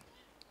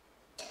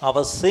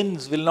 Our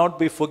sins will not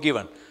be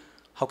forgiven.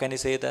 How can you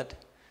say that?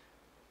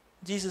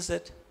 Jesus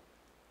said,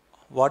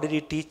 what did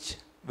He teach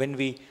when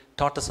we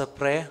taught us a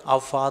prayer?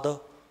 Our Father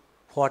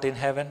who art in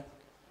heaven,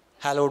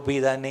 hallowed be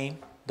thy name.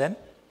 Then?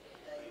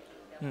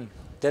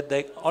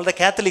 All the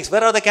Catholics,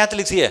 where are the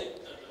Catholics here?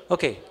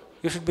 Okay,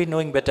 you should be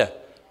knowing better.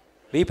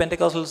 We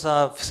Pentecostals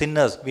are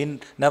sinners. We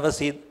never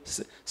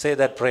say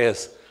that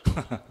prayers.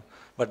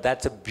 But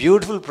that's a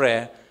beautiful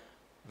prayer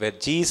where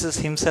Jesus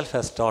Himself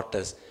has taught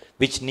us,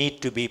 which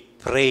need to be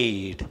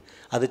prayed.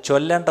 അത്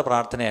ചൊല്ലേണ്ട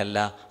പ്രാർത്ഥനയല്ല,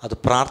 അത്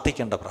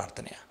പ്രാർത്ഥിക്കേണ്ട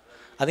പ്രാർത്ഥനയാണ്.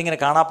 അതിങ്ങനെ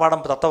കാണാപ്പാടം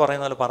തത്ത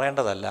പറയുന്ന പോലെ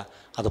പറയേണ്ടതല്ല,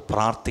 അത്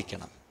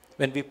പ്രാർത്ഥിക്കണം.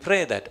 When we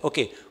pray that,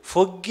 okay,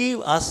 forgive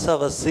us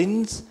our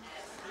sins.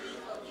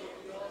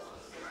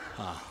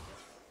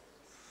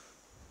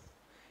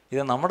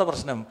 ഇത് നമ്മുടെ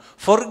പ്രശ്നം.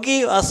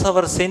 Forgive us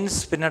our sins,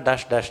 പിന്നെ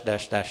dash dash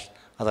dash dash,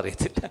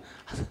 അതറിയത്തില്ല.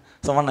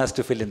 Someone has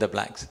to fill in the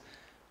blanks.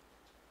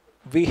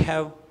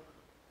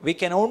 We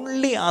can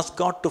only ask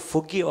God to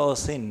forgive our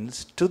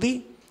sins to the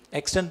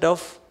extent of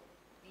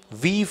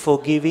we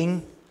forgiving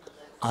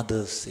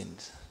others'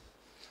 sins.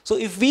 So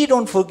if we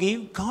don't forgive,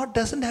 God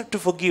doesn't have to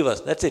forgive us.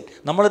 That's it.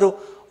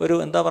 നമ്മളൊരു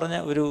എന്താ പറഞ്ഞ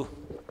ഒരു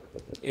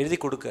എഴുതി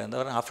കൊടുക്കുക, എന്താ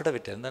പറയുക,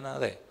 affidavit എന്താണ്,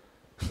 അതെ,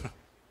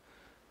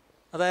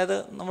 അതായത്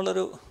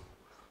നമ്മളൊരു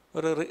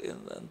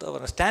എന്താ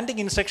പറയുക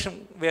standing instruction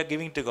V R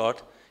giving to God.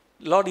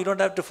 Lord, you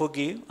don't have to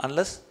forgive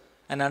unless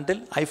and until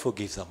I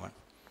forgive someone.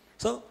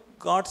 So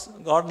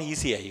ഗോഡിന്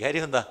ഈസിയായി.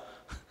 കാര്യം എന്താ,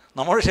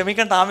 നമ്മൾ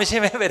ക്ഷമിക്കേണ്ട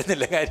ആവശ്യമേ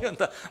വരുന്നില്ല. കാര്യം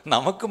എന്താ,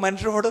 നമുക്ക്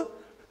മനുഷ്യരോട്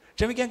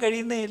ക്ഷമിക്കാൻ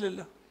കഴിയുന്നേ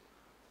ഇല്ലല്ലോ,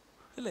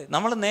 അല്ലേ?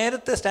 നമ്മൾ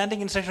നേരത്തെ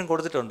സ്റ്റാൻഡിങ് ഇൻസ്ട്രക്ഷൻ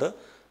കൊടുത്തിട്ടുണ്ട്,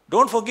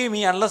 don't forgive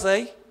me unless I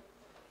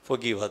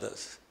forgive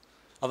others.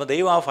 അപ്പോൾ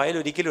ദൈവം ആ ഫയൽ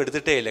ഒരിക്കലും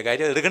എടുത്തിട്ടേ ഇല്ല.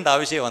 കാര്യം എടുക്കേണ്ട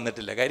ആവശ്യം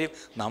വന്നിട്ടില്ല. കാര്യം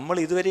നമ്മൾ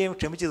ഇതുവരെയും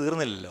ക്ഷമിച്ച്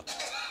തീർന്നില്ലല്ലോ,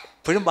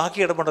 ഇപ്പോഴും ബാക്കി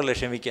കിടപ്പുണ്ടല്ലോ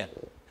ക്ഷമിക്കാൻ,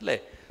 അല്ലേ?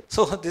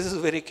 So this is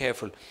very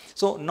careful.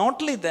 So not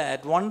only that,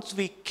 once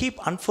we keep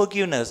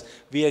unforgiveness,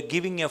 we are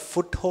giving a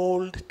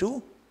foothold to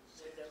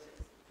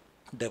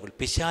devil.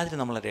 പിശാചിന്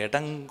നമ്മളൊരു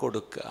ഇടം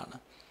കൊടുക്കുകയാണ്.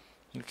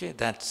 Okay,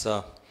 that's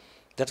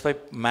why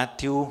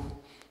Matthew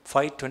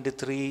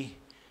 5:23,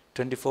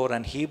 24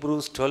 and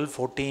Hebrews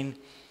 12:14.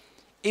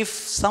 If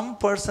some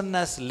person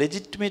has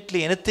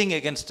legitimately anything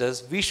against us,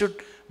 we should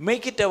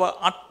make it our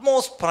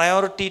utmost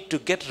priority to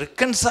get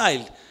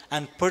reconciled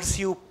and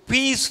pursue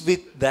peace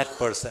with that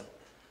person.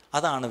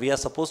 Adana, we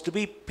are supposed to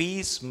be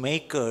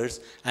peacemakers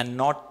and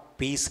not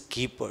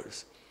peacekeepers.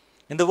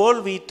 In the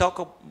world, we talk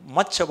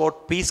much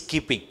about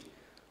peacekeeping,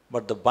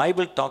 but the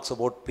Bible talks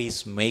about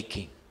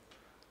peacemaking.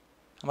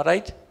 Am I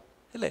right?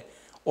 അല്ലേ?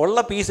 ഉള്ള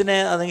പീസിനെ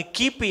അതിന്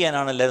keep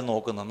ചെയ്യാനാണ് എല്ലാവരും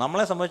നോക്കുന്നത്.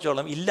 നമ്മളെ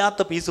സംബന്ധിച്ചോളം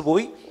ഇല്ലാത്ത piece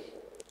പോയി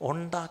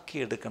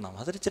ഉണ്ടാക്കിയെടുക്കണം.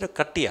 അതൊരു ഇച്ചിരി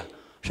കട്ടിയാണ്.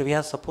 പക്ഷെ V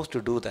R suppose to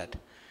do that.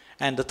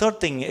 And the third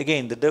thing,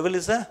 again the devil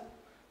is A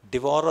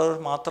ഡിവോറർ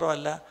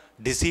മാത്രമല്ല,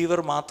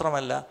 ഡിസീവർ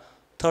മാത്രമല്ല.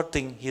 Third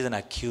thing, he is N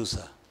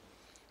accuser.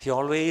 He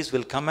always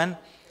will come and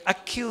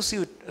accuse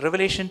you.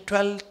 Revelation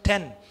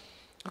 12:10.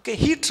 Okay,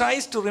 he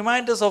tries to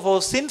remind us of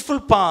our sinful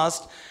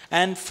past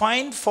and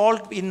find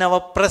fault in our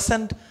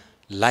present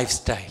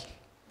lifestyle.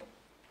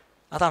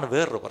 അതാണ്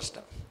വേറൊരു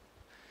പ്രശ്നം.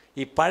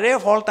 ഈ പഴയ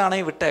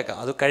ഫോൾട്ടാണെങ്കിൽ വിട്ടേക്കാം,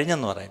 അത്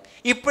കഴിഞ്ഞെന്ന് പറയും.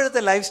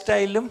 ഇപ്പോഴത്തെ ലൈഫ്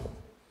സ്റ്റൈലിലും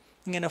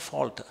ഇങ്ങനെ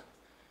fault.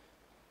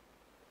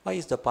 Y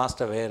is the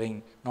pastor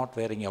not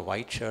wearing A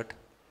white shirt?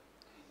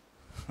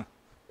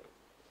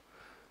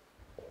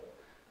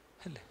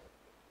 അല്ലേ?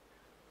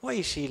 Why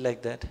is she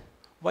like that?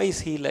 Why is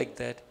he like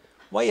that?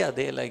 Why are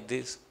they like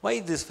this? Why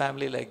is this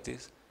family like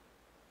this?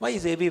 Why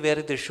is Abby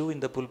wearing the shoe in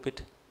the pulpit?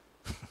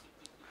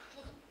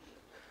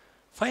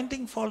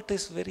 Finding fault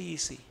is very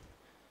easy.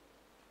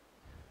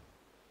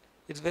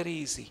 It's very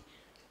easy.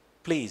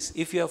 Please,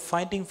 if you are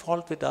finding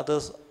fault with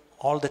others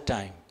all the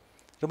time,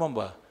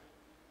 remember,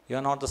 you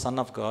are not the son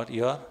of God,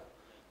 you are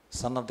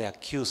son of the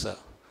accuser,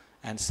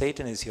 and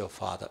Satan is your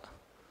father.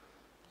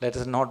 Let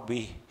us not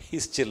be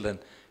his children,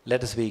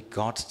 let us be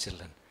God's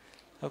children.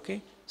 Okay,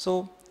 so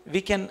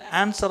we can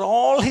answer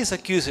all his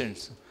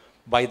accusations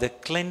by the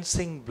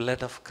cleansing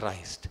blood of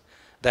Christ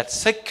that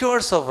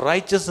secures of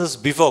righteousness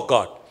before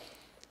God.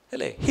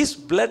 His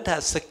blood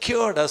has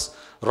secured us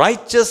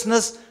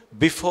righteousness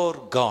before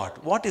God.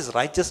 What does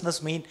righteousness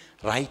mean?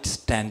 Right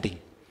standing.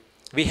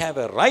 We have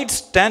a right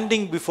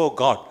standing before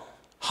God.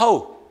 How?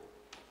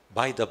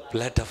 By the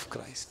blood of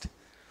Christ.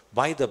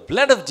 By the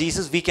blood of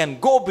Jesus we can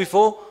go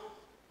before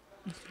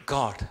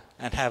God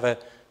and have a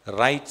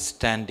right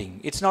standing.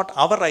 It's not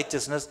our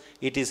righteousness,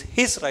 it is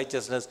his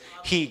righteousness.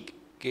 He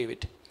gave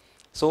it.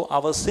 So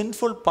our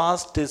sinful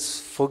past is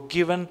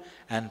forgiven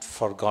and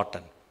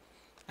forgotten.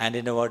 And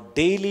in our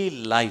daily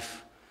life,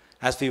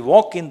 as we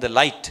walk in the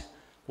light,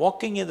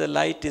 walking in the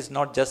light is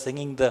not just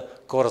singing the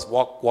chorus,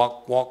 walk, walk,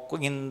 walk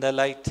in the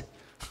light.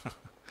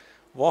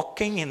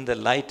 Walking in the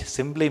light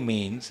simply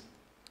means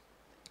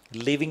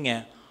living a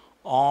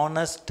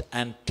honest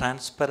and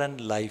transparent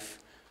life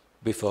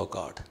before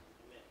God.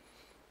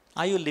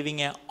 Are you living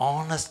an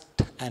honest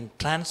and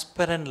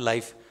transparent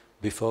life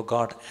before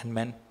God and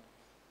men?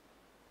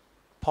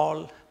 Paul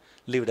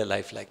lived a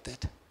life like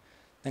that.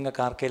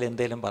 നിങ്ങൾക്ക് ആർക്കെങ്കിലും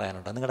എന്തെങ്കിലും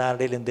പറയാനുണ്ടോ? നിങ്ങളുടെ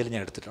ആരുടെയും എന്തെങ്കിലും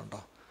ഞാൻ എടുത്തിട്ടുണ്ടോ?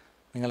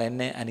 നിങ്ങൾ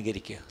എന്നെ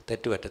അനുകരിക്കുക,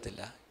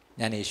 തെറ്റുപറ്റത്തില്ല,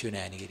 ഞാൻ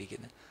യേശുവിനെ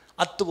അനുകരിക്കുന്നു.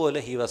 അതുപോലെ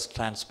he was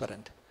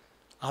transparent.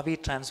 Are we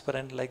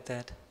transparent like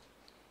that?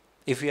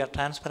 If we are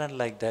transparent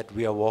like that,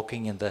 we are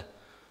walking in the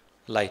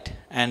light.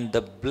 And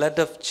the blood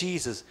of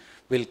Jesus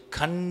will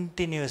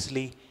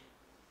continuously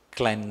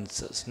cleanse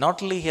us. Not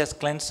only he has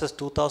cleansed us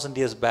 2000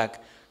 years back,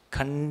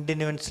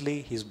 continuously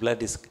his blood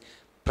is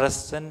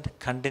present,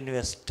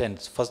 continuous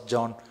tense. 1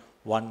 John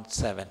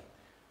 1:7.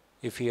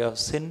 If you have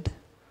sinned,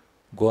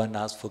 go and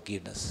ask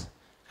forgiveness,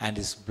 and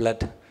his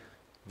blood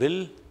will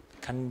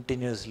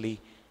continuously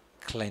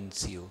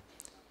cleanse you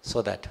so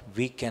that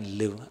we can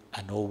live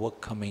an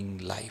overcoming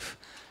life.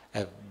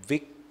 A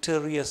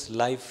victorious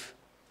life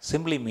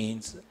simply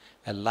means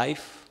a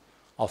life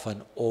of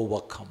an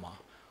overcomer.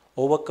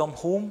 Overcome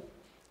whom?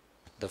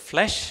 The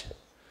flesh,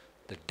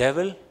 the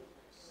devil,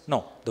 no,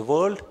 the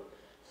world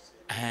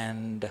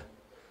and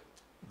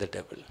the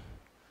devil.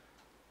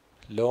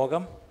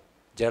 Logam,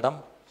 Jadam,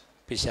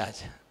 Pishaj.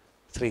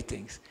 Three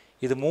things.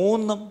 This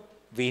moonam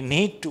we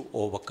need to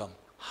overcome.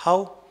 How?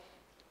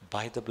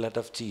 By the blood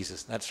of Jesus.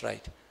 That's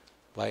right.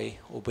 By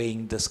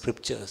obeying the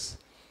scriptures.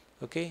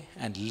 Okay?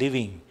 And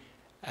living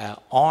an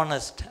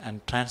honest and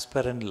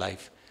transparent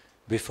life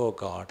before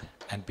God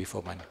and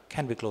before man.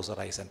 Can we close our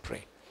eyes and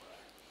pray?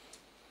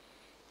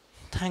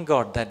 Thank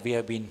God that we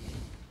have been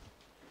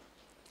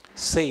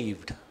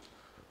saved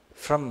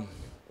from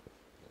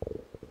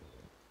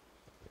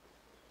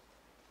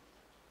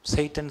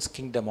Satan's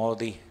kingdom or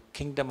the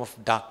kingdom of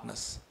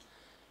darkness,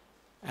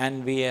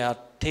 and we are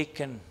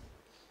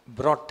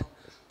brought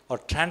or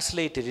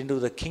translated into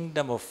the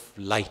kingdom of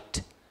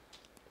light.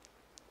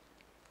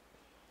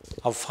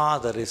 Our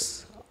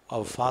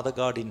Father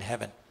God in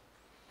heaven.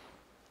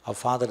 Our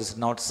Father is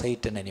not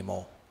Satan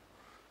anymore,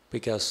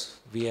 because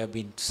we have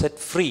been set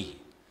free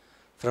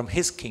from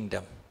his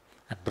kingdom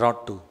and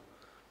brought to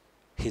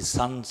his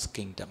Son's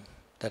kingdom.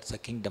 That's the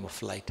kingdom of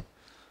light.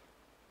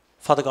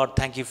 Father God,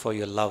 thank you for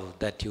your love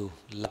that you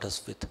loved us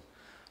with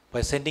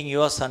by sending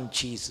your Son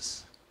Jesus.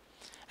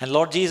 And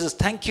Lord Jesus,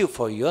 thank you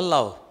for your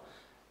love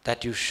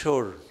that you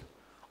showed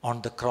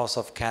on the cross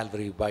of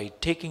Calvary by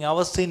taking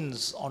our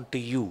sins onto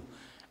you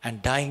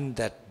and dying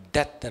that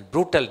death, that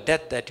brutal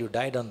death that you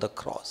died on the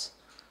cross.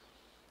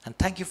 And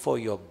thank you for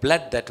your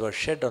blood that was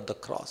shed on the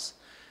cross,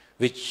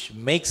 which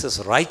makes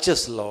us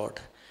righteous, Lord,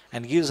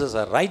 and gives us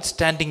a right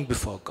standing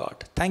before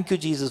God. Thank you,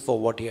 Jesus, for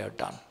what you have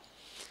done.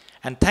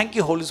 And thank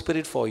you, Holy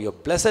Spirit, for your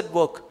blessed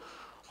work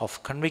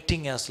of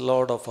convicting us,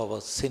 Lord, of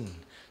our sin,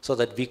 so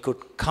that we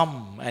could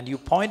come, and you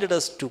pointed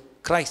us to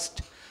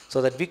Christ,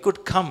 so that we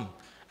could come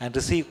and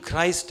receive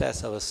Christ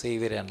as our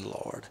Savior and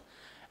Lord.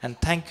 And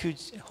thank you,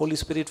 Holy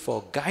Spirit,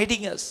 for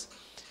guiding us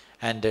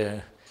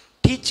and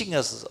teaching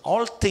us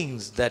all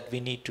things that we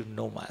need to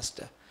know,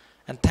 Master.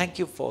 And thank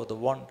you for the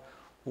one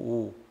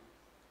who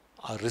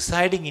are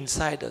residing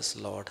inside us,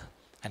 Lord,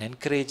 and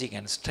encouraging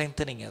and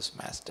strengthening us,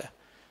 Master.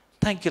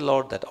 Thank you,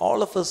 Lord, that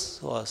all of us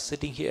who are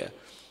sitting here,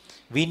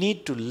 we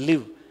need to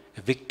live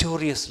a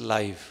victorious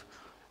life,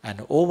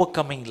 an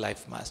overcoming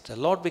life, Master.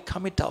 Lord, we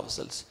commit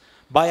ourselves.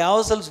 By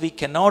ourselves, we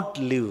cannot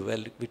live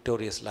a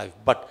victorious life,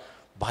 but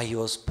by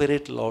your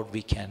Spirit, Lord,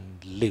 we can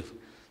live.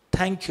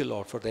 Thank you,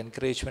 Lord, for the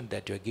encouragement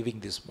that you are giving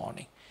this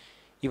morning.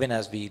 Even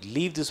as we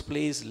leave this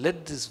place,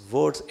 let these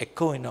words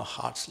echo in our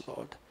hearts,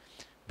 Lord.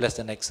 Bless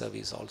the next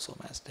service also,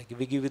 Master.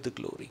 We give you the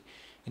glory.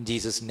 In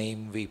Jesus'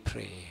 name we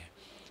pray.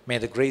 May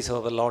the grace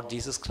of our Lord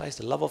Jesus Christ,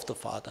 the love of the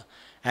Father,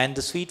 and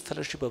the sweet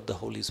fellowship of the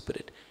Holy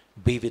Spirit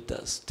be with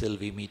us till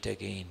we meet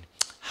again.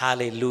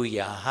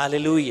 Hallelujah,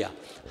 hallelujah,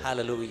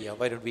 hallelujah.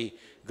 Why don't we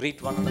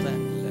greet one another?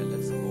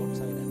 Let's